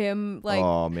image of him like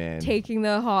Oh man. taking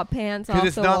the hot pants off Because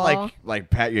it's the not wall. like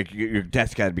Pat, your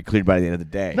desk got to be cleared by the end of the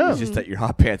day. No. It's just that your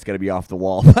hot pants got to be off the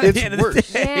wall by It's the end of worse.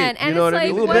 the day. Man, and You know it's what I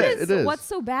mean? like, A little what bit, is it is. what's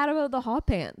so bad about the hot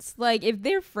pants? Like, if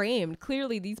they're framed,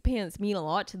 clearly these pants mean a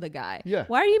lot to the guy. Yeah.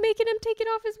 Why are you making him take it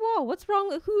off his wall? What's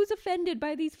wrong? Who's offended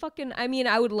by these fucking? I mean,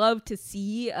 I would love to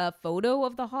see a photo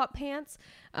of the hot pants.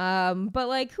 But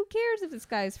like, who cares if this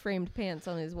guy's framed pants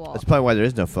on his wall? That's probably why there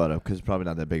is no photo because it's probably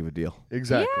not that big of a deal.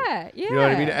 exactly. Yeah, yeah. You know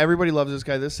what I mean? Everybody loves this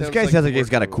guy. This This sounds guy like sounds the like he's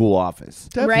worst got a ever. cool office.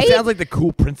 Right? He sounds like the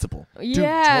cool principal.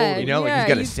 Yeah, totally. You know, like yeah,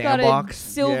 he's got a sandbox.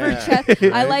 silver Yeah. chest. I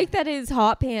Right. like that his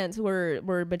hot pants were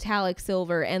metallic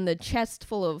silver, and the chest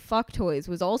full of fuck toys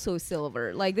was also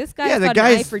silver. Like this guy's Yeah, the got an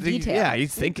eye guy's for detail. Yeah,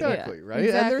 he's thinking. Exactly, Yeah, right? And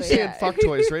they're exactly, saying yeah. fuck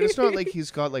toys, right? It's not like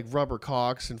he's got like rubber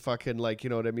cocks and fucking like, you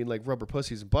know what I mean, like rubber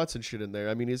pussies and butts and shit in there.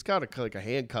 I mean, he's got like a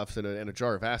handcuffs and a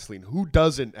jar of Vaseline. Who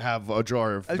doesn't have a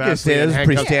jar of I was gonna say Vaseline? this and is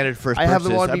pretty handcuffs? standard first I have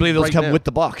them purchase. on I me believe those right come now. with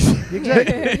the box.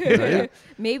 Exactly. right?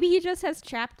 Maybe he just has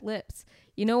chapped lips.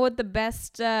 You know what the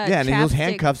best? Yeah, and those chapstick-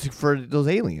 handcuffs for those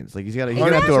aliens. Like he's gonna have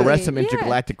to Exactly, arrest some yeah.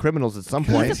 intergalactic criminals at some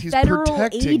He's point. a He's federal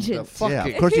protecting the agent. fucking Yeah,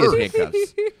 of course he has earth.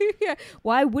 handcuffs. Yeah.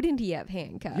 Why wouldn't he have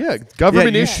handcuffs? Yeah, Yeah,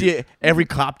 government you issue. see every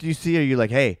cop you see, are you like,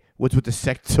 hey, what's with the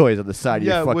sex toys on the side of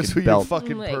Yeah, your what's fucking with belt? you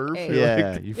fucking Like, perv? hey. You're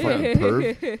Yeah, like, you fucking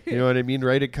perv. you know what I mean,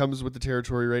 right? It comes with the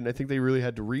territory, right? And I think they really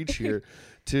had to reach here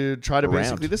to try to Around.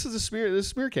 basically. This is a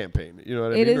smear campaign. You know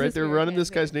what I It mean, is a right? They're smear running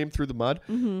this campaign. guy's name through the mud.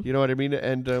 You know what I mean?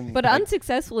 And But like,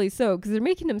 unsuccessfully so, because they're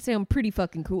making him sound pretty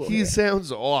fucking cool. he here.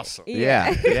 sounds awesome.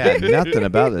 Yeah, yeah, nothing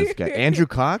about this guy. Andrew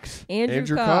Cox.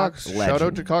 Andrew Cox. Cox. Shout out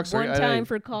Legend. to Cox. One right? time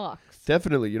for Cox.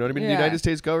 Definitely, you know what I mean. The Yeah. United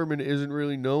States government isn't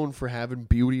really known for having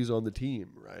beauties on the team,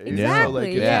 right? Exactly, So,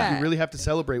 like, yeah. you really have to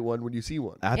celebrate one when you see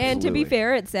one. Absolutely. And to be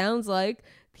fair, it sounds like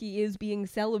he is being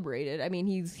celebrated. I mean,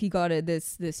 he got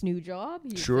this new job.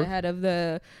 He's Sure. the head of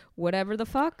the whatever the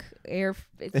fuck Air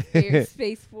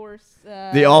Space Force.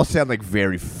 they all sound like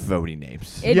very phony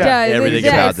names. It Yeah. does. Everything it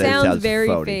about does. that Sounds sounds very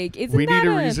phony. fake. Isn't We that need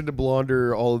a reason to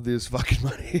launder all of this fucking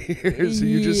money here. So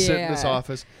you just sit in this Yeah.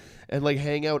 office and like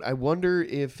hang out. I wonder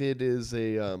if it is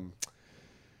a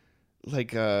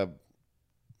like a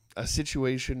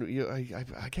situation. You know,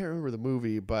 I can't remember the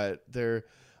movie, but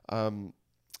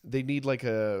they need like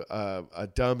a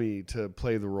dummy to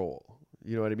play the role.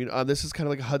 You know what I mean? This is kind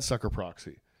of like a Hudsucker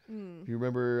Proxy. You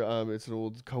remember? It's an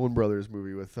old Coen Brothers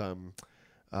movie with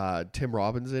Tim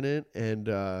Robbins in it,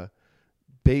 and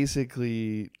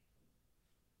basically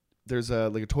there's a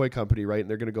like a toy company, right, and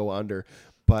they're gonna go under.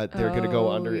 But they're going to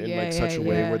go under in like such a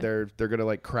way where they're going to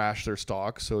like crash their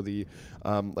stock. So the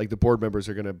like the board members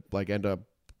are going to like end up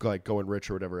like going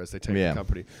rich or whatever as they take the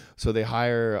company. So they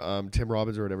hire Tim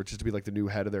Robbins or whatever just to be like the new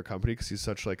head of their company because he's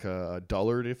such like a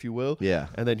dullard, if you will. Yeah.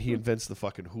 And then he invents the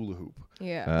fucking hula hoop.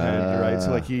 Yeah. And, right.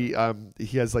 So like he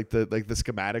has like the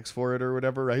schematics for it or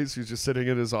whatever. Right. So he's just sitting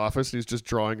in his office and he's just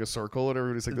drawing a circle and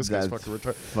everybody's like, this guy's fucking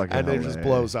retarded. And then it just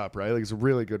blows up. Right. Like it's a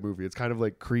really good movie. It's kind of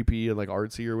like creepy and like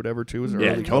artsy or whatever too. It's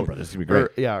early Coen Brothers. It's gonna be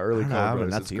great. Early Coen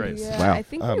Brothers. It's great. Yeah, wow. I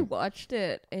think we watched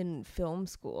it in film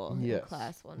school in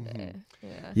class one day.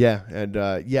 Yeah, and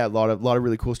a lot of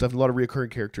really cool stuff. A lot of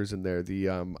reoccurring characters in there. The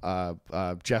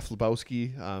Jeff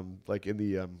Lebowski, like in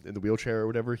the wheelchair or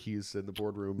whatever, he's in the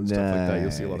boardroom and stuff like that. You'll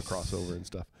see a lot of crossover and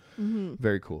stuff.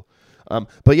 Very cool.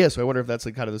 But yeah, so I wonder if that's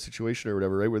like kind of the situation or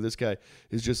whatever, right? Where this guy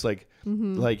is just like,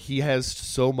 like he has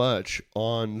so much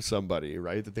on somebody,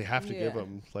 right? That they have to give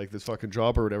him like this fucking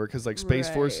job or whatever. Cause like Space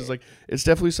Force is like, it's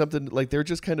definitely something like they're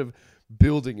just kind of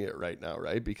building it right now,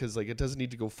 right? Because like it doesn't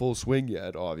need to go full swing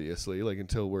yet, obviously, like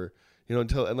until we're,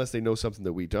 unless they know something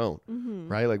that we don't,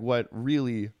 right? Like what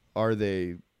really are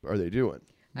they doing?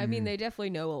 I mean, they definitely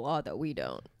know a lot that we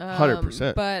don't.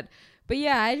 100%. But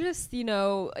yeah, I just,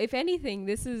 if anything,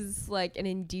 this is like an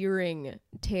endearing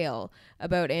tale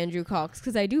about Andrew Cox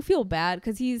because I do feel bad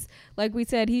because he's, like we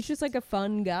said, he's just like a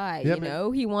fun guy,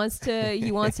 He wants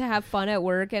to have fun at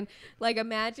work and like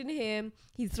imagine him.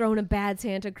 He's throwing a bad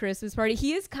Santa Christmas party.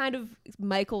 He is kind of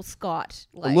Michael Scott.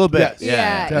 Like, a little bit.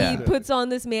 Yeah. He puts on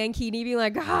this mankini being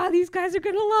like, these guys are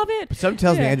going to love it. But something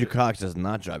tells me Andrew Cox does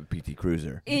not drive a PT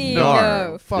Cruiser.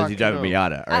 No. Does he drive a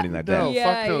Miata or anything like that? No,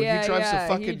 fuck no. He drives a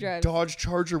fucking Dodge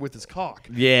Charger with his cock.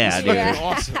 Yeah.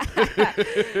 It's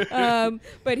fucking awesome.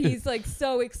 But he's like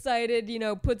so excited,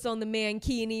 puts on the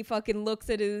mankini, fucking looks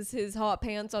at his hot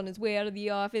pants on his way out of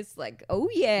the office like, oh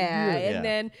yeah. And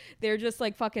then they're just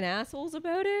like fucking assholes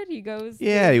about it. He goes,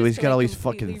 he's got all these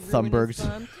fucking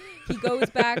Thunbergs. He goes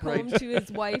back home to his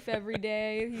wife every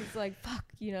day. He's like, fuck,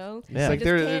 It's I like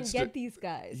just can't get these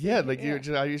guys. Yeah, like you're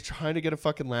trying to get a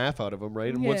fucking laugh out of them,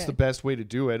 right? And what's the best way to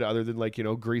do it other than like,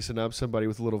 greasing up somebody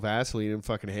with a little Vaseline and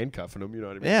fucking handcuffing them, you know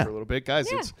what I mean? For a little bit.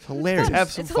 Guys, it's hilarious.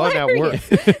 Have some fun at work.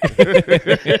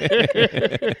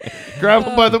 Grab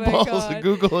them by the balls and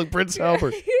Google Prince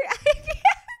Albert.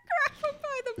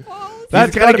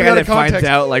 That's the kind of guy that finds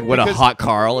out like what a hot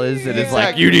Carl is, and it's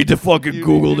like, you need to fucking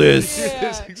Google this.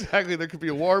 Exactly. There could be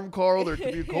a warm Carl, there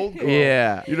could be a cold Carl.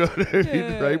 Yeah. You know what I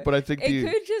mean, right? But I think it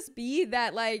could just be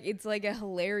that like it's like a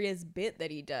hilarious bit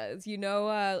that he does.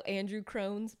 Andrew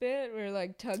Crone's bit where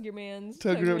like tug your man's.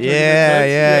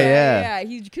 Yeah.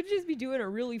 He could just be doing a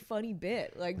really funny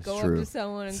bit, like go up to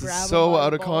someone and grab. So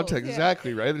out of context,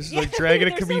 exactly right. This is like dragging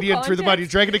a comedian through the mud. He's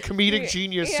dragging a comedic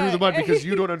genius through the mud because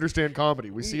you don't understand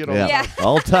comedy. We see it all the time.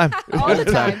 All the time. All the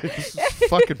time. This is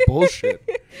fucking bullshit.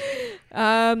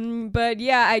 But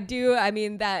yeah, I do. I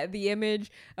mean, that the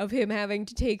image of him having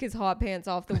to take his hot pants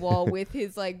off the wall with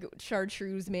his like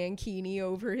chartreuse mankini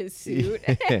over his suit.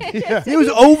 It was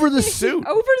over the suit.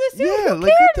 Over the suit. Yeah,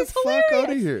 like get the fuck out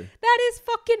of here. That is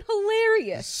fucking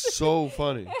hilarious. So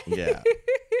funny. Yeah.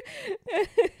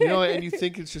 And you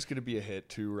think it's just gonna be a hit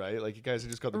too, right? Like you guys have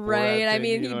just got the right. Borat I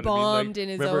thing, mean, he bombed in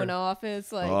his own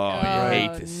office. Like, you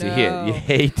hate to see it. You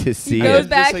hate to see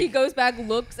it. He goes back,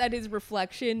 looks at his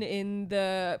reflection in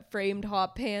the framed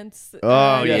hot pants. Oh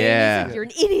like, you're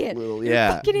an idiot. You're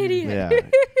a fucking idiot. Yeah.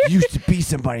 You used to be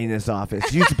somebody in this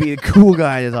office. You used to be a cool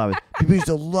guy in this office. People used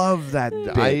to love that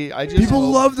bit. People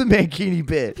love the mankini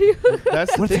bit.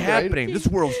 That's what's thing, happening. Right? This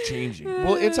world's changing.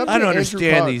 Well, it's up to I don't Andrew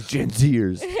understand Cox. these Gen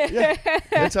Zers. Yeah,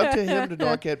 it's up to him to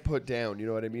not get put down. You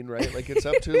know what I mean, right? Like it's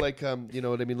up to like you know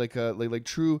what I mean, like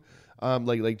true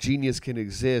like genius can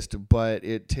exist, but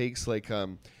it takes like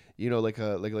like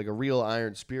a real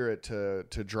iron spirit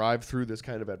to drive through this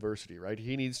kind of adversity, right?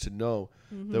 He needs to know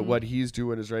that what he's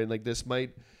doing is right, and like this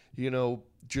might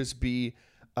just be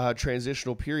a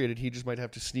transitional period, and he just might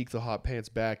have to sneak the hot pants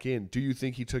back in. Do you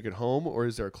think he took it home, or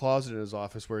is there a closet in his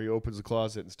office where he opens the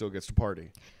closet and still gets to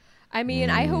party? I mean,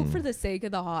 I hope for the sake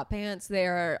of the hot pants,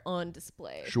 they're on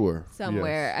display. Sure.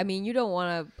 Somewhere. Yes. I mean, you don't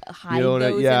want to hide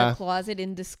those in a closet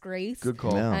in disgrace. Good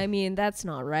call. No. I mean, that's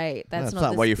not right. That's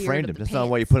not why you framed him. That's not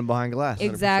why you put him behind glass.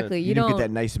 Exactly. 100%. You don't get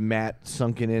that nice matte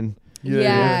sunken in.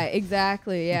 Yeah,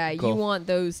 exactly. Yeah, you want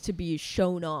those to be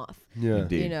shown off. Yeah.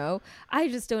 Indeed. I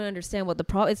just don't understand what the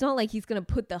problem. It's not like he's gonna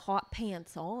put the hot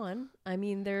pants on. I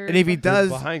mean, they're and if he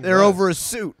does, they're over a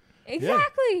suit.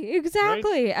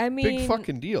 Exactly. I mean, Big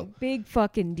fucking deal. Big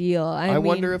fucking deal. I mean,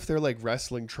 wonder if they're like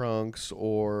wrestling trunks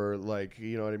or like,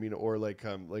 you know what I mean, or like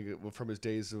from his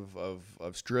days of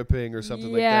stripping or something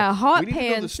like that. Yeah, hot We need to know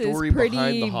the pants story is behind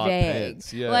pretty the hot vague.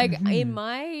 pants. Yeah. Like in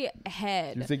my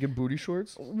head, You're thinking booty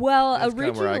shorts? well, That's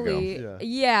kinda where I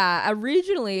go.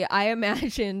 originally I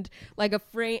imagined like a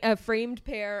framed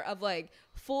pair of like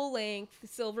full length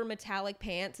silver metallic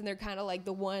pants, and they're kind of like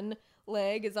the one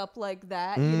leg is up like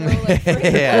that, you know, like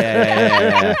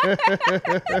yeah.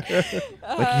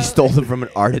 Like you stole them from an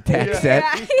Art Attack set.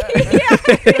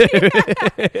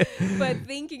 But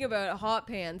thinking about hot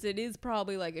pants, it is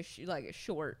probably like a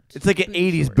short. It's like an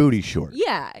booty 80s short. booty short.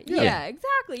 Yeah,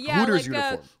 exactly. Yeah, Hooters like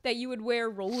uniform. that you would wear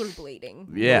rollerblading.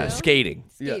 Yeah, you know? skating.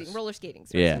 Yes. Roller skating.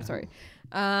 Sorry, Yeah. I'm sorry.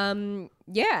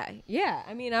 Yeah.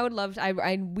 I mean, I would love.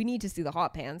 We need to see the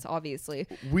hot pants, obviously.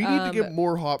 We need to get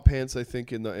more hot pants, I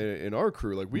think, in our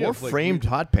crew. Like we More have like, framed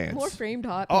hot pants. More framed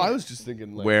hot. Oh, pants. I was just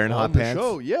thinking like Wearing on hot the pants?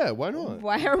 show. Yeah, why not?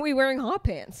 Why aren't we wearing hot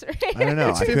pants? I don't know.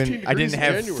 It's I 15 didn't degrees in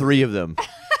have January. 3 of them.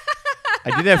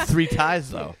 I did have 3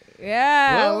 ties though.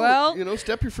 Yeah. Well, you know,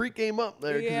 step your freak game up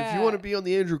there. Because if Yeah. you want to be on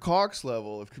the Andrew Cox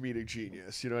level of comedic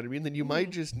genius, you know what I mean, then you might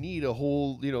Mm-hmm. just need a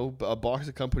whole, you know, a box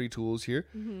of company tools here.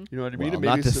 Mm-hmm. You know what I mean? Well, And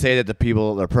not maybe to some- say that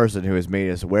the person who has made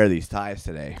us wear these ties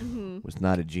today was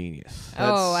not a genius.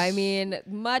 oh, I mean,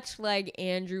 much like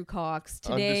Andrew Cox,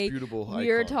 today Undisputable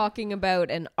we are icon. talking about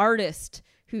an artist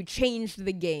who changed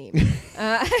the game.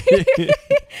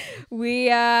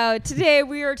 Today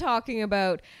we are talking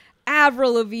about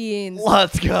Avril Lavigne's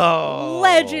Let's go.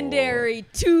 legendary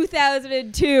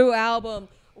 2002 album,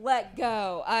 Let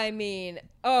Go. I mean,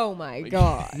 oh my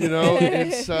God. You know,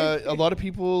 it's a lot of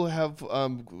people have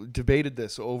debated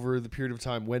this over the period of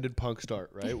time. When did punk start?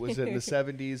 Right? Was it in the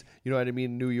 70s? You know what I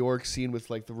mean? New York scene with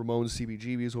like the Ramones,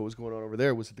 CBGBs. What was going on over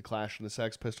there? Was it the Clash and the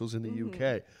Sex Pistols in the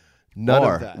UK? None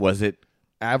Or of that. was it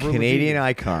Avril Canadian Lavigne.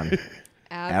 icon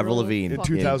Avril Lavigne In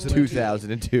 2002.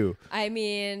 2002? I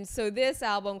mean, so this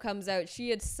album comes out. She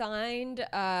had signed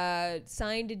a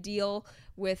deal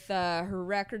with her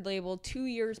record label 2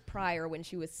 years prior when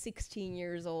she was 16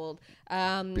 years old.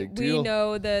 Big We deal.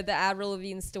 know the Avril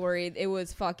Lavigne story. It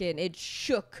was it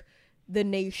shook the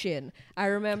nation. I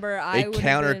remember A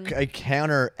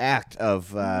counteract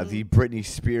of the Britney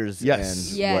Spears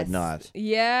Yes. and whatnot.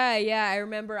 Yeah. I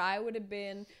remember I would have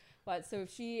been. But so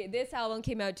if this album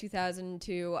came out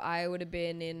 2002, I would have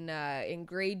been in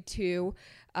grade 2.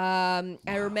 I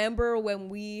remember when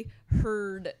we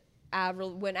heard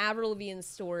when Avril Lavigne's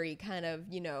story kind of,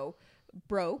 you know,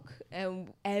 broke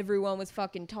and everyone was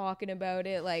fucking talking about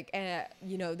it. Like,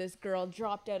 you know, this girl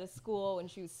dropped out of school when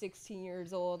she was 16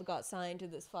 years old, got signed to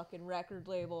this fucking record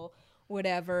label,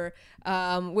 whatever.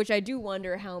 Which I do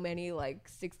wonder how many like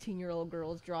 16-year-old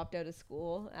girls dropped out of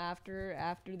school after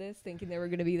this, thinking they were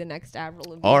going to be the next Avril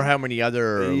Lavigne. Or how many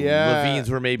other Yeah. Lavignes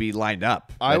were maybe lined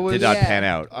up I that was- did not Yeah. pan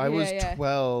out. I was Yeah.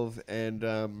 12, and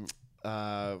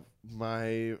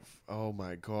oh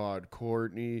my God,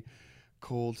 Courtney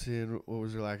Colton, what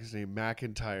was her last name?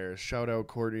 McIntyre. Shout out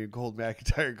Courtney and Colt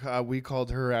McIntyre. We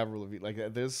called her Avril Lavigne.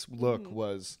 Like this look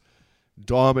was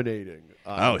dominating.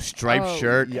 Striped Oh,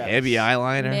 shirt, yes. heavy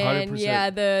eyeliner. Man,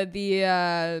 100%.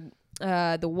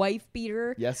 yeah, the wife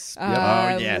beater. Yes. Uh, Yep.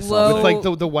 Oh, yes. low- With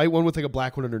like the white one with like a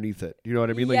black one underneath it. You know what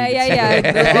I mean? Like yeah. you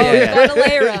can see- Oh, you gotta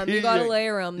layer them. You gotta Yeah.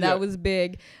 layer them. That Yeah. was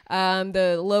big.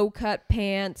 The low cut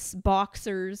pants,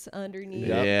 boxers underneath.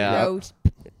 Yep. Yeah. You know,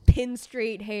 pin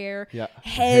straight hair. Yeah.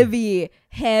 Heavy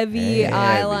Heavy.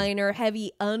 eyeliner.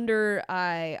 Heavy under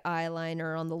eye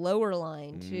eyeliner on the lower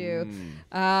line too.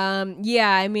 Yeah.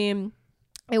 I mean,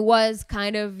 it was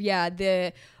kind of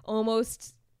the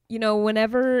almost. You know,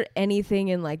 whenever anything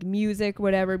in like music,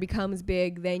 whatever becomes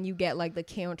big, then you get like the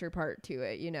counterpart to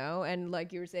it, you know? And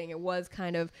like you were saying, it was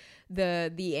kind of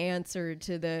the answer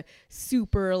to the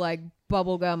super like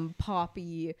bubblegum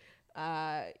poppy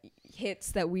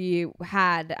hits that we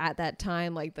had at that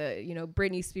time, like the, you know,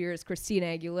 Britney Spears, Christina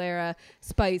Aguilera,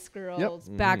 Spice Girls,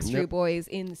 Backstreet Yep. Boys,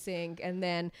 NSYNC, and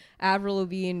then Avril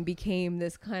Lavigne became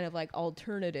this kind of like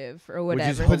alternative or Which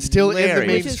is whatever. But still in the Hilarious.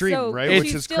 Which is mainstream, so- right? which Which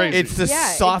is is still- crazy. It's the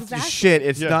Yeah, softest exactly. shit.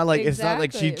 It's Yeah. not like it's not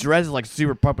like she Exactly. dresses like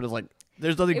super pop, but it's like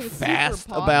there's nothing It was super fast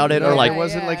poppy. about it, No, or like it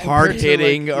wasn't like hard compared to, like,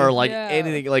 hitting or like Yeah.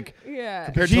 anything. Like Yeah.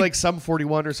 compared She- to like some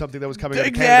 41 or something that was coming out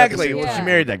of Canada exactly. at the same Well, Yeah. she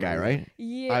married that guy, right?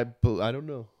 Yeah. I don't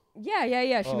know.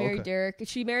 Yeah. She Oh, married okay. Derek.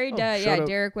 She married, shout out.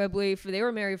 Derek Webley. They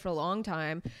were married for a long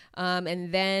time.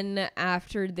 And then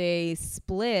after they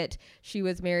split, she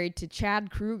was married to Chad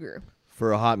Kruger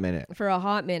For a hot minute. for a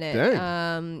hot minute.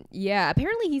 Dang. Yeah.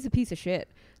 Apparently he's a piece of shit.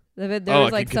 There Oh,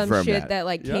 was I like can some confirm shit that. that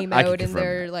like Yeah? came I can out in confirm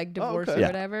their Oh, like divorce okay. or Yeah.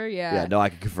 whatever. Yeah, Yeah. no, I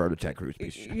can confirm the Ted Cruz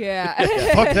piece. Yeah.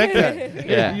 Fuck that guy.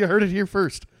 Yeah. You heard it here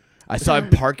first. I saw him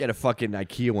park at a fucking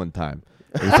IKEA one time.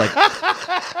 It was like,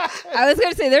 I was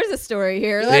gonna say there's a story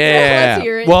here. Let's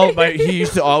hear it. Well, he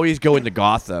used to always go into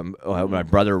Gotham. My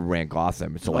brother ran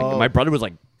Gotham, so like Oh. my brother was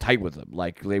like tight with him.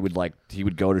 Like he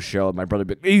would go to show. And my brother,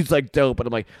 would be, he's like dope, but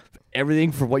I'm like,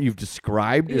 everything from what you've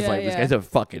described is Yeah, like this yeah. guy's a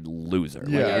fucking loser. Like,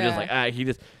 Yeah. I'm just like he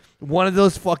just one of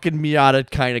those fucking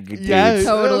Miata kind of dudes. Yeah,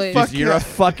 Totally. fuck Just, you're yeah. a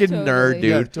fucking Totally. nerd, dude.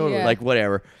 Yeah, totally. Yeah. Like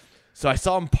whatever. So I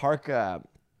saw him park. I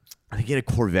think he had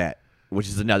a Corvette, which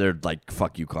is another like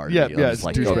fuck you car. to Yeah, me. I'm yeah, just it's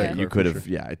like douchebag okay, car you for could have,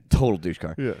 sure. yeah, total douche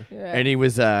car. Yeah. Yeah. And he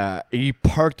was he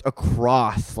parked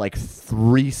across like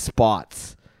 3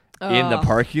 spots in the Oh.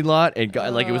 parking lot and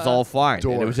got like it was all fine. And it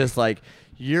Dork. was just like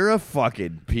you're a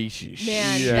fucking piece of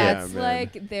Man, shit. Yeah, that's man.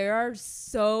 like there are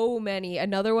so many.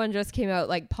 Another one just came out,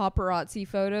 like paparazzi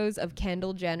photos of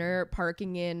Kendall Jenner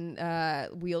parking in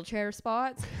wheelchair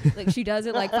spots. Like she does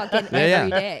it like fucking Yeah, every yeah.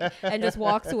 day and just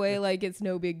walks away like it's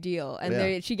no big deal. And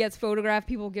Yeah. she gets photographed.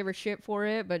 People give her shit for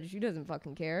it, but she doesn't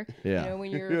fucking care. Yeah. You know,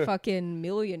 when you're a fucking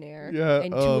millionaire Yeah,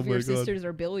 and two oh of your my God. sisters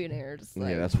are billionaires. Yeah,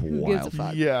 Like, that's who gives a wild.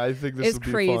 fuck? Yeah, I think this It's will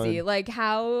be crazy. fun. Like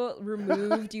how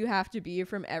removed you have to be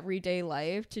from everyday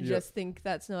life to Yeah. just think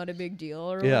that's not a big deal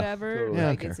or Yeah, whatever. totally. Yeah, I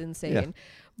Like don't it's care. insane. Yeah.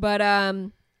 But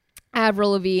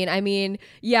Avril Lavigne, I mean,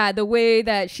 yeah, the way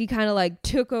that she kind of like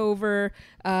took over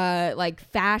like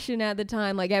fashion at the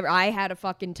time. Like I had a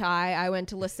fucking tie. I went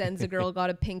to La Senza Girl, got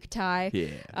a pink tie.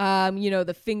 Yeah. You know,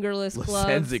 the fingerless gloves.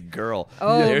 Senza girl.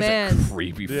 Oh, There's man. a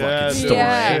creepy Yeah, fucking story.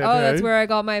 Yeah. Shit, Oh, that's hey? where I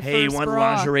got my Hey, first one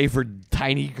bra. lingerie for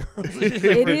tiny girls.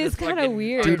 It is kind of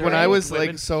weird. Dude, when I right? was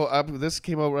Women. like, this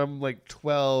came out when I'm like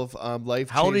 12. Life.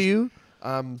 How old are changed- you?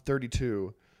 I'm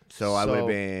 32. So I would have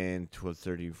been 12,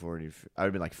 13, 14. I would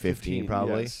have been like 15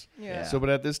 probably. yes. Yeah. So, but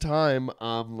at this time,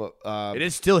 It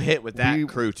is still hit with that we-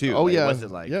 crew too. Oh Like, yeah, It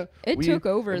wasn't like yeah. It We- took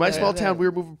over in my the- small town. the- We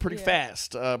were moving pretty yeah.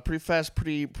 fast, pretty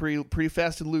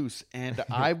fast and loose. And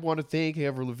I want to thank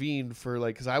Avril Lavigne for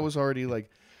because I was already like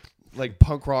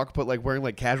punk rock, but like wearing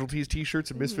like Casualties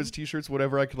t-shirts and Misfits t-shirts,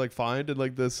 whatever I could like find in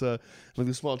like this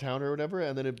small town or whatever.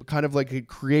 And then it kind of like it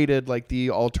created like the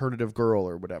alternative girl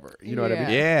or whatever. You know what I mean?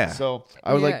 yeah. So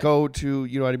I would Yeah. like go to,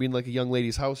 you know what I mean, like a young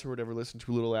lady's house or whatever, listen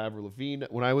to a little Avril Lavigne.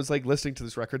 When I was like listening to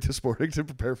this record this morning to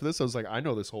prepare for this, I was like, I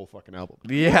know this whole fucking album.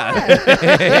 Yeah.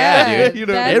 yeah, dude. You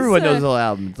know, That's, Everyone knows uh, the whole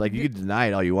album. It's like you can deny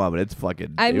it all you want, but it's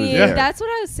fucking. I it was mean, there. that's what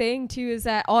I was saying too, is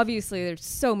that obviously there's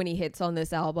so many hits on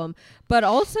this album, but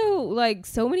also like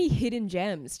so many hidden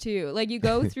gems too. Like you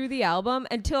go through the album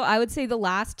until I would say the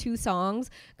last 2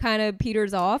 songs kind of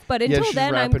peters off, but until she's then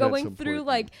I'm rapping at going some through point.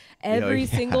 like every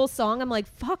yeah. single song. I'm like,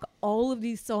 fuck, all of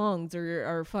these songs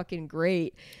are fucking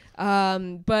great.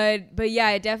 But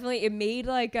yeah, it made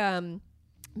like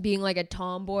being like a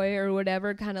tomboy or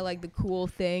whatever kind of like the cool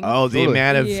thing. Oh, the Totally.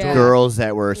 amount of Yeah. girls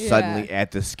that were Yeah. suddenly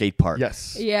at the skate park.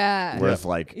 Yes. Yeah. Where it's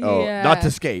like, oh, Yeah. not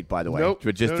to skate, by the way, Nope.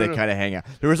 but just No, to no, no. kind of hang out.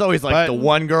 There was always like But- the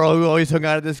one girl who always hung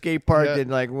out at the skate park Yeah. and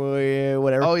like, well, yeah,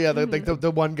 whatever. Oh yeah, like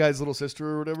the one guy's little sister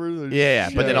or whatever. yeah,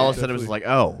 but then all of a sudden it was definitely.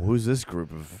 like, oh, who's this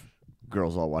group of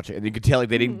girls all watching? And you could tell like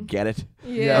they didn't get it.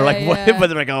 Yeah. Or like, what? yeah. But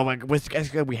they're like, oh my,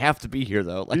 we have to be here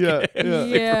though. Like, Yeah, they yeah. were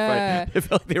Yeah. fine. It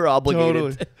felt like they were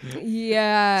obligated. Totally.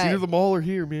 Yeah. It's either the mall or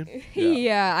here, man.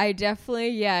 Yeah, I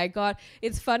definitely, I got,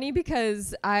 it's funny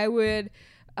because I wanted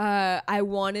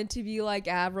to be like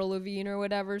Avril Lavigne or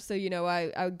whatever. So, you know,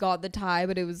 I got the tie,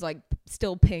 but it was like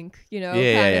still pink, you know,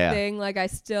 Yeah, kind of yeah. thing. Like I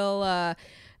still,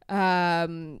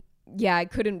 I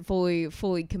couldn't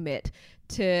fully commit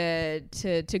to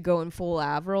going full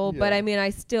Avril. But Yeah.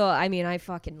 I mean, I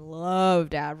fucking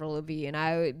loved Avril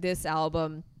Lavigne. This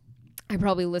album, I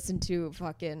probably listened to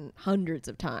fucking hundreds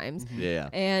of times. Yeah.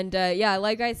 And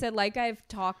like I said, like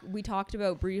we talked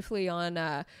about briefly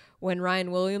on when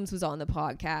Ryan Williams was on the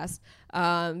podcast.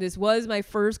 This was my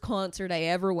first concert I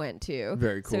ever went to.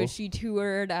 Very So cool. she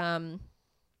toured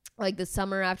like the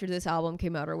summer after this album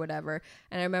came out or whatever.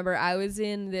 And I remember I was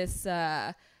in this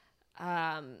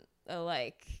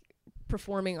like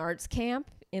performing arts camp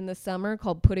in the summer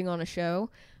called Putting on a Show.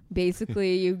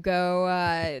 Basically, you go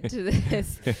to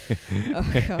this. Oh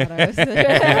God, I was. Here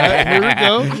we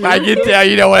go. I can tell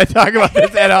you don't want to talk about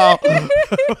this at all.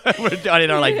 We're done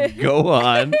and are like, go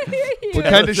on. What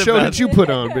kind of show did you put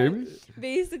on, baby?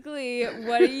 Basically,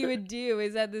 what you would do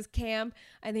is at this camp,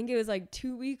 I think it was like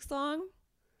 2 weeks long.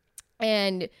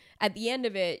 And at the end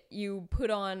of it, you put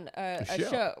on a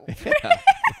show.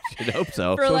 Should hope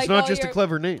so. For So like it's not all just a your-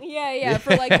 clever name. Yeah,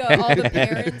 for like all the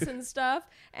parents and stuff.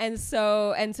 And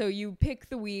so you pick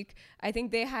the week. I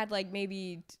think they had like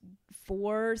maybe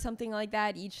 4 or something like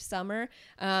that each summer.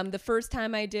 The first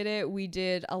time I did it, we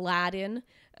did Aladdin.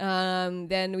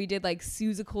 Then we did like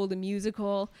Seussical the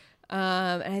musical.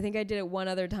 And I think I did it one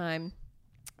other time.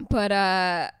 But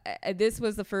this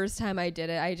was the first time I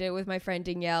did it. I did it with my friend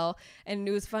Danielle, and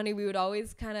it was funny. We would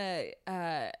always kind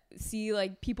of see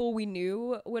like people we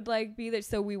knew would like be there.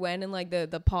 So we went, and like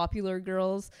the popular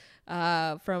girls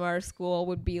from our school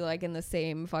would be like in the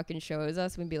same fucking show as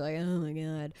us. We'd be like, oh my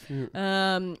god.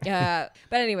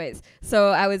 But anyways, so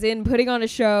I was putting on a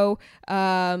show.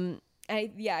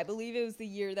 I believe it was the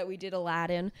year that we did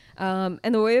Aladdin. And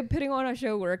the way putting on a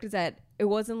show worked is that it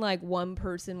wasn't like one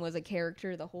person was a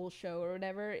character the whole show or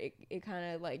whatever. It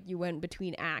kind of like you went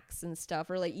between acts and stuff,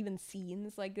 or like even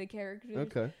scenes, like the characters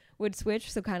would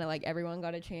switch. So kind of like everyone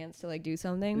got a chance to like do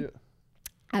something. Yeah.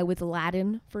 I was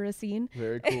Aladdin for a scene.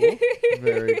 Very cool.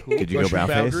 Very cool. Did you go Pushing brownface?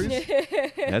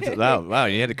 boundaries. That's wow!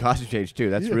 You had a costume change too.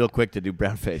 That's real quick to do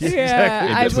brownface.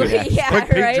 Yeah, I between believe. acts. Yeah, Quick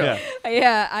paint right. job.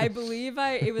 Yeah, I believe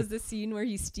it was the scene where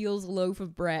he steals a loaf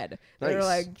of bread. They were Nice.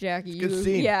 like, Jackie, Good you.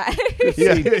 scene. Yeah.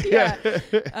 Yeah.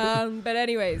 But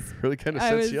anyways, Really kind of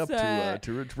I sets was, you up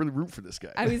to really root for this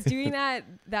guy. I was doing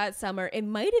that summer. It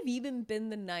might have even been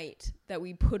the night that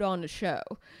we put on a show.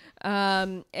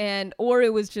 Or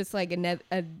it was just like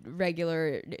a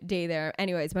regular day there.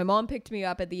 Anyways, my mom picked me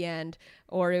up at the end,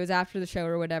 or it was after the show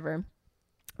or whatever.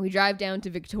 We drive down to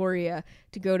Victoria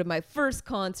to go to my first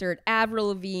concert, Avril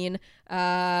Lavigne.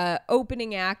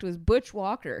 Opening act was Butch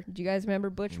Walker. Do you guys remember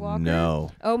Butch Walker?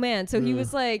 No. Oh man, so he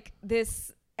was like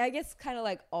this, I guess, kind of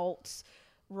like alt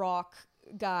rock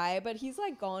guy, but he's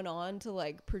like gone on to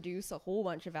like produce a whole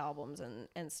bunch of albums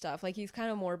and stuff. Like he's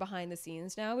kind of more behind the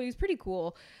scenes now, but he's pretty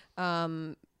cool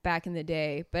back in the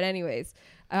day. But anyways,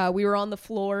 we were on the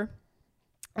floor.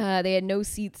 They had no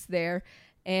seats there.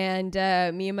 And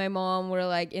me and my mom were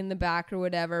like in the back or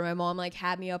whatever. My mom like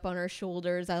had me up on her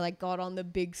shoulders. I like got on the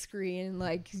big screen,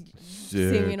 like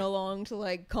singing along to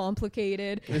like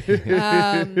Complicated.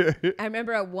 I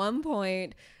remember at one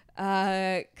point,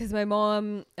 because my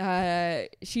mom,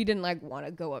 she didn't like want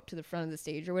to go up to the front of the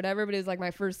stage or whatever, but it was like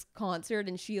my first concert,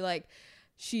 and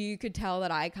she could tell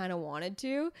that I kind of wanted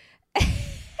to.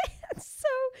 So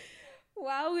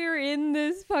while we were in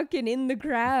the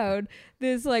crowd,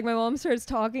 this like my mom starts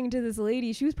talking to this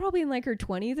lady. She was probably in like her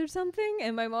 20s or something,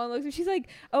 and my mom looks at me, she's like,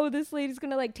 oh, this lady's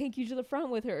gonna like take you to the front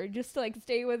with her, just to like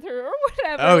stay with her or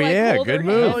whatever. Oh, like, yeah, hold good her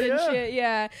move. hand and Oh, yeah. shit.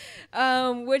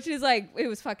 Yeah. Which is like, it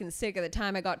was fucking sick at the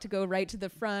time. I got to go right to the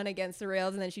front against the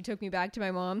rails, and then she took me back to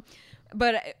my mom.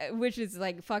 But which is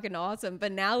like fucking awesome.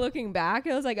 But now looking back,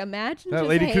 I was like, imagine that just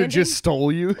lady could have just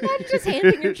stole you. just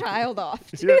handing your child off.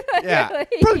 Yeah, Like-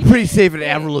 probably pretty safe at an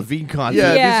Avril Lavigne concert.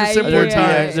 Yeah, Yeah, these are similar yeah,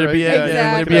 times. There'd be, right?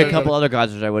 there'd be a couple other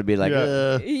concerts I would be like,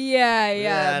 Yeah.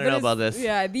 Yeah, I don't but know about it's- this.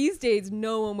 Yeah, these days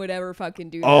no one would ever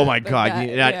fucking do that. oh my but god, that-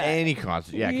 not yeah. any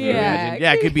concert. Yeah, can you Yeah. imagine?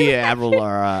 Yeah, it could be an Avril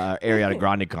or Ariana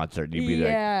Grande concert. And you'd be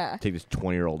Yeah. like, take this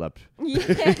 20-year-old up. Yeah,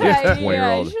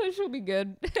 20-year-old. she'll be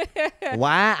good. What?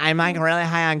 I'm like really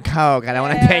high on coke. I don't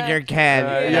want to Yeah. take your kid.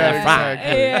 Yeah, Fuck.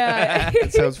 exactly. Yeah.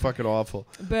 That sounds fucking awful.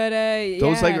 But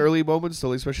Those like yeah. early moments,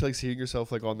 though, especially like seeing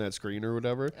yourself like on that screen or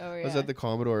whatever. Oh, I was yeah. at the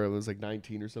Commodore. I was like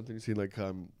 19 or something. Seen like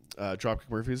Dropkick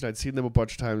Murphys, and I'd seen them a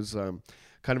bunch of times,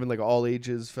 kind of in like all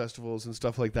ages festivals and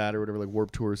stuff like that, or whatever, like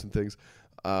Warped Tours and things.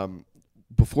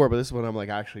 Before, but this is when I'm like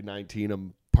actually 19.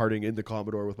 I'm partying in the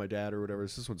Commodore with my dad or whatever.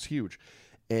 So this one's huge.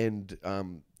 And they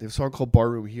have a song called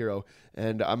Barroom Hero,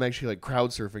 and I'm actually like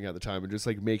crowd surfing at the time and just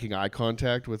like making eye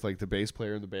contact with like the bass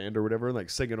player in the band or whatever, and like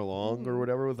singing along or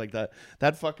whatever with like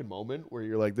that fucking moment where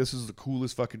you're like, this is the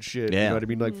coolest fucking shit. You Yeah. know what I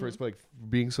mean? Like first, like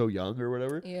being so young or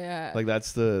whatever. Yeah. Like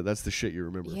that's the shit you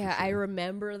remember. for Yeah, I sure.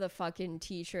 remember the fucking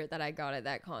t-shirt that I got at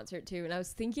that concert too, and I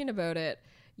was thinking about it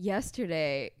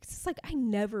yesterday. It's like I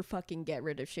never fucking get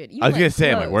rid of shit. Even, I was gonna like,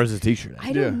 say, I'm like, clothes. where's this T-shirt? At?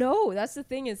 I don't know. That's the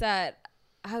thing, is that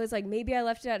I was like, maybe I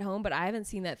left it at home, but I haven't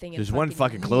seen that thing. There's in one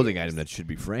fucking clothing years. item that should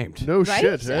be framed. No Right?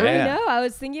 shit. Eh? I Yeah. know. I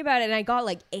was thinking about it, and I got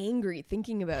like angry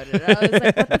thinking about it. I was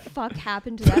like, what the fuck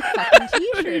happened to that fucking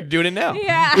You're t-shirt? doing it now.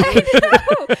 Yeah, I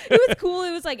know. It was cool.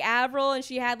 It was like Avril, and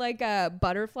she had like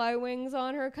butterfly wings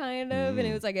on her, kind of, and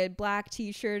it was like a black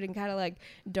t-shirt and kind of like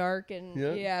dark and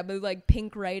Yeah. but like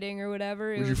pink writing or whatever.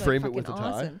 Would you was, frame like, it with fucking a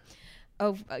tie? awesome.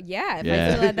 Oh yeah, if Yeah. I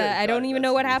still had that, I don't even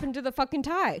know what happened to the fucking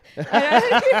tie.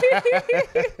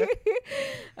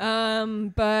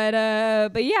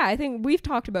 But yeah, I think we've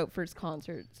talked about first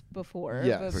concerts before.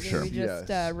 Yeah, but for sure. maybe just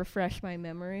Yes. refresh my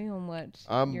memory on what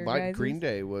your My guys' Green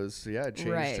Day was it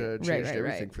changed Right, changed right,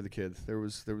 everything right. for the kids. There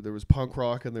was punk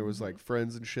rock and there was like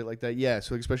Friends and shit like that. Yeah,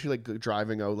 so especially like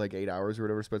driving out like 8 hours or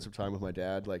whatever, spent some time with my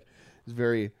dad. Like it was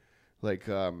very like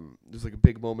there's like a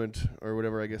big moment or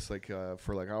whatever, I guess, like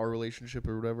for like our relationship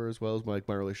or whatever, as well as my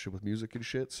relationship with music and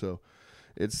shit. So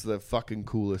it's the fucking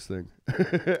coolest thing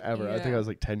ever. I think Yeah. I was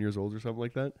like 10 years old or something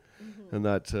like that, and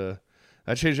that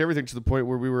changed everything to the point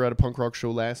where we were at a punk rock show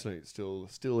last night. Still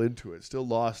into it. Still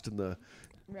lost in the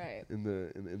right. in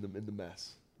the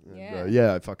mess. And,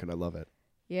 Yeah. I love it.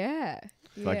 Yeah.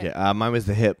 Fuck yeah. Mine was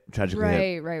the hip.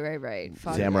 Tragically Hip. Right.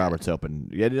 Fuck Sam yeah. Roberts opened.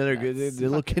 You had another good That's the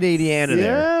little fucking Canadiana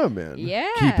there. Yeah, man. Yeah.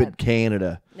 Keep it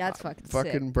Canada. That's fucking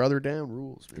Fucking sick. Brother Down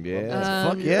rules. Man. Yeah.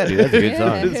 Um, Fuck yeah, dude. That's a good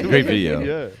song. yeah. It's a great video.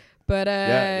 Yeah. But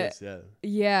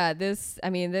Yeah. this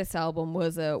album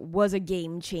was a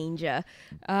game changer.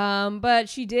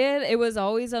 But it was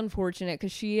always unfortunate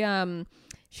because she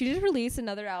did release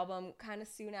another album kind of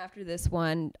soon after this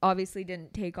one. Obviously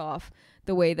didn't take off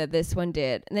the way that this one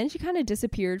did. And then she kind of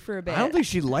disappeared for a bit. I don't think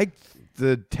she liked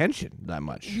the tension that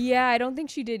much. Yeah, I don't think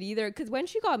she did either. Because when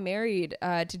she got married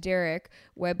to Derek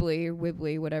Whibley,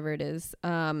 whatever it is,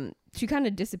 she kind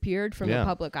of disappeared from the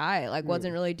public eye. Like,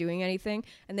 wasn't really doing anything.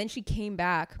 And then she came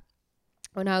back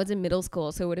when I was in middle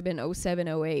school. So it would have been 07,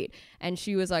 08. And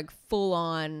she was like full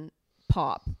on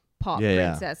pop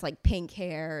princess, like pink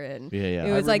hair. And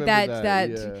it was like that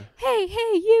hey,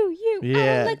 you,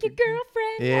 I like your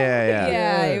girlfriend.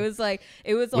 Yeah. It was like,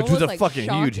 it was Which almost was a like fucking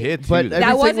shocking. huge hit, too. But That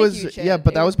everything was a huge hit.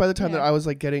 but that was by the time Yeah. that I was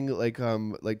like getting like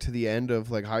to the end of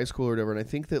like high school or whatever, and I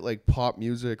think that like pop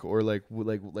music or like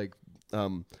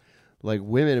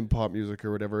women in pop music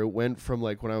or whatever, it went from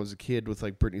like when I was a kid with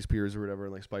like Britney Spears or whatever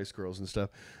and like Spice Girls and stuff,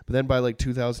 but then by like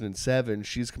 2007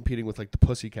 she's competing with like the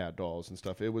Pussycat Dolls and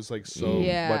stuff. It was like so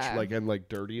much like and like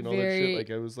dirty and all that shit.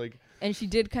 Like it was like, and she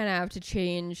did kind of have to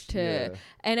change to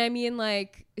and I mean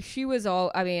like she was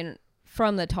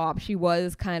from the top she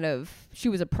was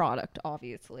a product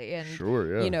obviously, and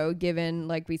you know, given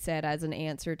like we said as an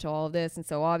answer to all of this, and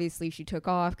so obviously she took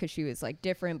off because she was like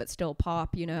different but still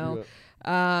pop, you know.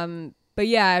 But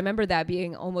yeah, I remember that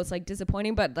being almost like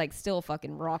disappointing, but like still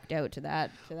fucking rocked out to that.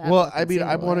 Well, I mean,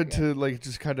 I wanted to like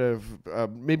just kind of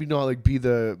maybe not like be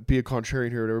a contrarian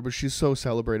here or whatever, but she's so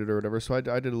celebrated or whatever. So I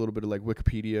did a little bit of like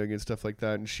Wikipedia and stuff like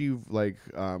that, and she like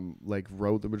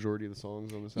wrote the majority of the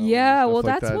songs on this album. Yeah, and well,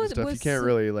 stuff like that's that what and stuff. was You can't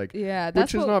really like, that's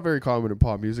which is not very common in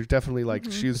pop music. Definitely like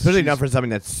she's Especially not for something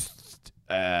that's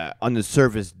on the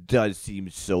surface does seem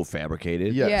so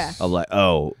fabricated. Yes. Of like,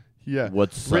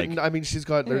 what's written? like? I mean, she's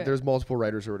got there's multiple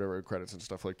writers or whatever credits and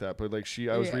stuff like that. But like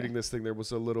I was reading this thing. There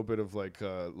was a little bit of like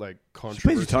controversy. She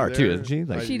plays guitar there. too, doesn't she?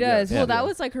 Like, she does. Well, that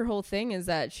was like her whole thing is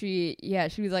that she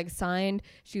was like signed.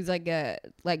 She was like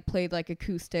played like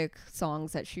acoustic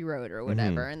songs that she wrote or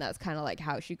whatever, and that's kind of like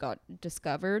how she got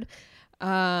discovered.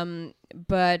 But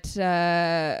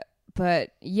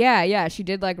yeah, she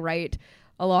did like write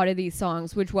a lot of these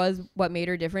songs, which was what made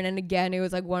her different. And again, it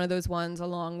was like one of those ones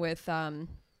along with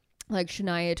like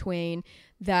Shania Twain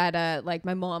that like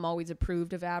my mom always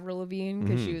approved of Avril Lavigne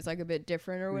because she was like a bit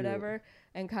different or whatever,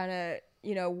 and kind of,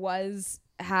 you know,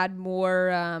 had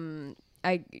more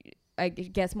I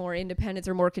guess more independence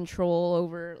or more control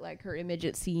over like her image,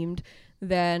 it seemed,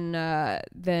 than a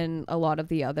lot of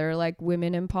the other like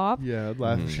women in pop. Yeah,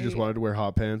 she just wanted to wear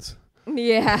hot pants.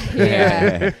 Yeah.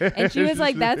 And she was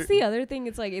like, that's the other thing.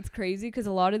 It's like, it's crazy because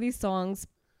a lot of these songs,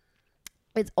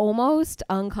 it's almost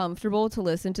uncomfortable to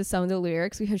listen to some of the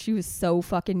lyrics because she was so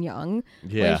fucking young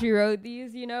when she wrote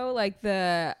these, you know, like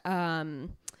the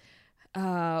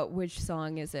which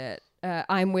song is it?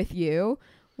 I'm With You,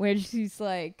 where she's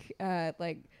like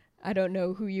I don't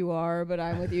know who you are, but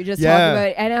I'm with you. Just talking about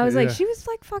it. And I was like, she was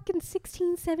like fucking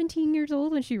 16, 17 years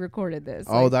old when she recorded this.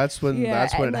 Oh, like, that's when it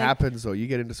like, happens though. You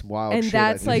get into some wild and shit.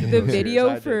 that's like the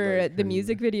video for like, the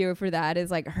music video for that is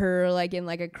like her like in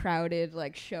like a crowded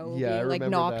like show being like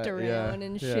knocked around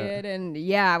and shit. And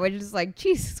we're just like,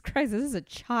 Jesus Christ, this is a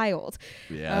child.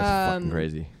 Yeah, that's fucking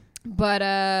crazy.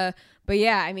 But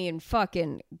yeah, I mean,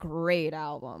 fucking great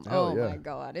album. My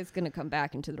God, it's gonna come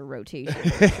back into the rotation.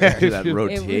 That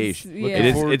rotation.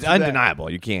 It's undeniable.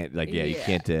 You can't you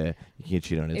can't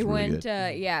cheat on it. It's really went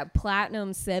good.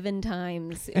 platinum 7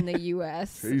 times in the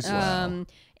U.S.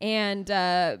 And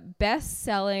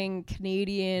best-selling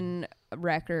Canadian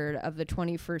record of the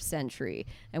 21st century.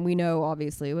 And we know,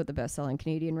 obviously, what the best-selling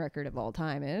Canadian record of all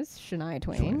time is, Shania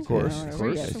Twain. Of course, You know, of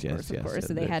course. Yes, of course.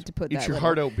 So they had to put Eat that your little-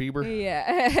 heart out, Bieber.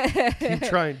 Yeah. Keep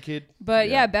trying, kid. But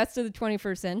Yeah. best of the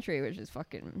 21st century, which is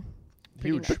fucking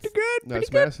pretty Huge. nuts.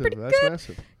 That's massive. That's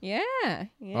massive. Yeah.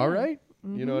 All right.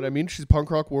 You know what I mean? She's a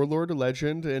punk rock warlord, a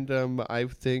legend, and I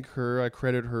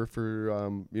credit her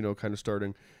for kind of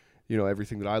starting,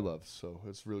 everything that I love. So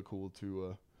it's really cool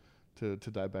to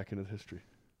dive back into history.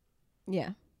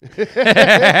 Yeah.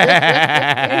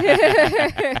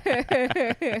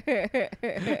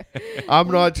 I'm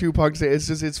not too punk.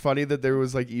 It's funny that there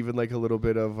was like even like a little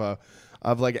bit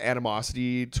of like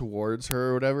animosity towards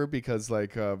her or whatever, because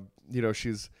like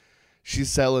she's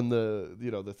selling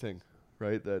the thing,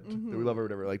 right? That we love her or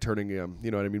whatever, like turning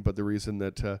you know what I mean. But the reason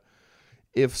that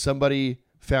if somebody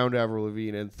found Avril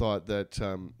Lavigne and thought that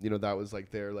that was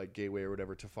like their like gateway or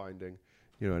whatever to finding,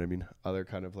 you know what I mean, other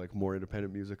kind of like more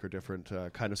independent music or different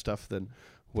kind of stuff than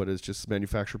what is just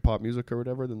manufactured pop music or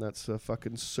whatever, then that's a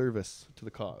fucking service to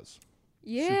the cause.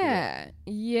 Yeah.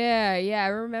 I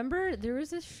remember there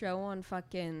was this show on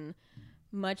fucking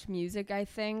Much Music, I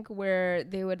think, where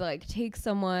they would like take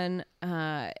someone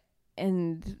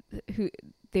and who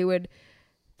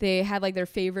they had like their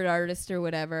favorite artist or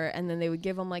whatever, and then they would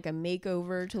give them like a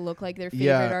makeover to look like their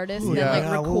favorite artist, and then like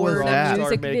Yeah, what was record a that?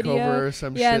 music Star video. makeover or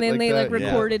some Yeah, shit and then like they like that.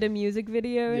 recorded a music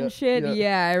video Yeah, and shit. yeah.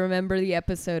 Yeah, I remember the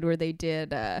episode where they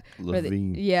did where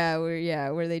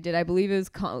Lavigne. where they did. I believe it was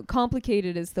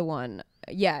Complicated is the one.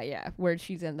 Yeah, where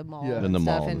she's in the mall Yeah. and In the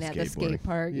stuff mall and and at the skateboarding. skate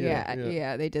park. Yeah,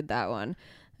 Yeah, they did that one.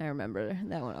 I remember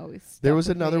that one always. There stuck was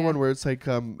with me, another yeah. one where it's like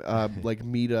like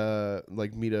meet a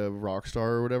rock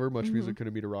star or whatever. Much Music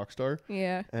gonna meet a rock star.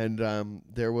 Yeah. And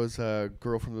there was a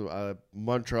girl from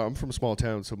Montrose. I'm from a small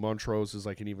town, so Montrose is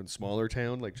like an even smaller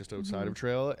town, like just outside of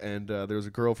Trail. And there was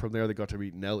a girl from there that got to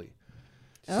meet Nelly.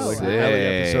 Oh, like wow. the Nelly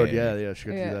episode, Sick. yeah, she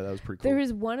got to Yeah. do that. That was pretty cool. There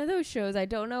was one of those shows. I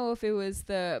don't know if it was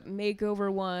the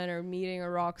makeover one or meeting a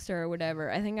rock star or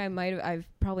whatever. I think I've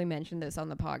probably mentioned this on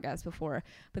the podcast before,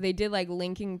 but they did like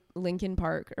Linkin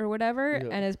Park or whatever. Yeah.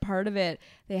 And as part of it,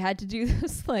 they had to do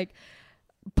this like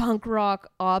punk rock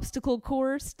obstacle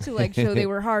course to like show they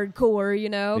were hardcore, you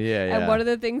know? Yeah. And one of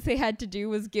the things they had to do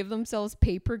was give themselves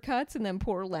paper cuts and then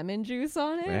pour lemon juice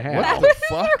on it. Man. What That the was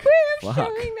fuck? their way of Fuck.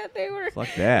 showing that they were. Fuck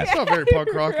that. It's not very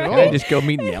punk rock at Can all. I just go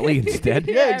meet Nelly instead?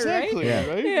 Yeah, Yeah, exactly. right?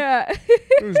 Right? Yeah.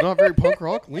 It was not very punk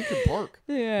rock. Linkin Park.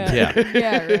 Yeah. Yeah.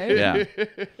 Yeah, right? Yeah.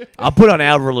 I'll put on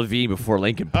Avril Lavigne before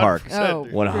Linkin Park. Oh,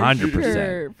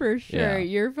 100%. For sure. Yeah.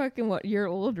 Your fucking your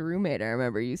old roommate, I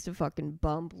remember, used to fucking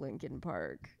bump Linkin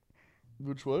Park.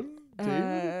 Which one?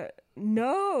 David?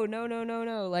 No.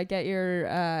 Like at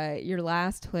your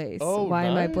last place. Oh, Why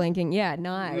am I Nye? blanking? Yeah,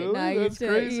 Nye. Really? Nye That's used to,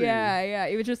 crazy. Yeah.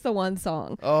 It was just the one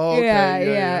song. Oh,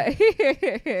 okay. Yeah.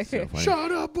 So funny.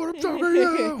 Shut up, what I'm talking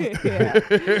to you.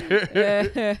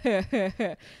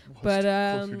 But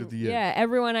closer to the end. yeah,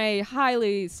 everyone, I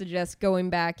highly suggest going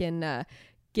back and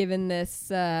giving this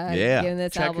giving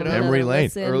this Check album it out. another Memory lane.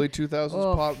 listen. Early 2000s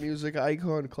Oh. pop music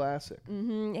icon classic.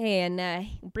 Hey, and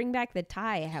bring back the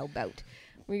tie. How about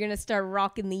we're gonna start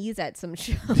rocking these at some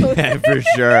shows? Yeah, for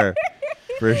sure.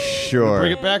 For sure.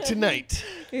 Bring it back tonight.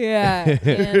 Yeah,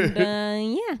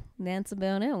 and yeah, that's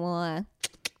about it. We'll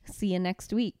see you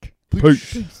next week.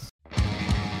 Peace.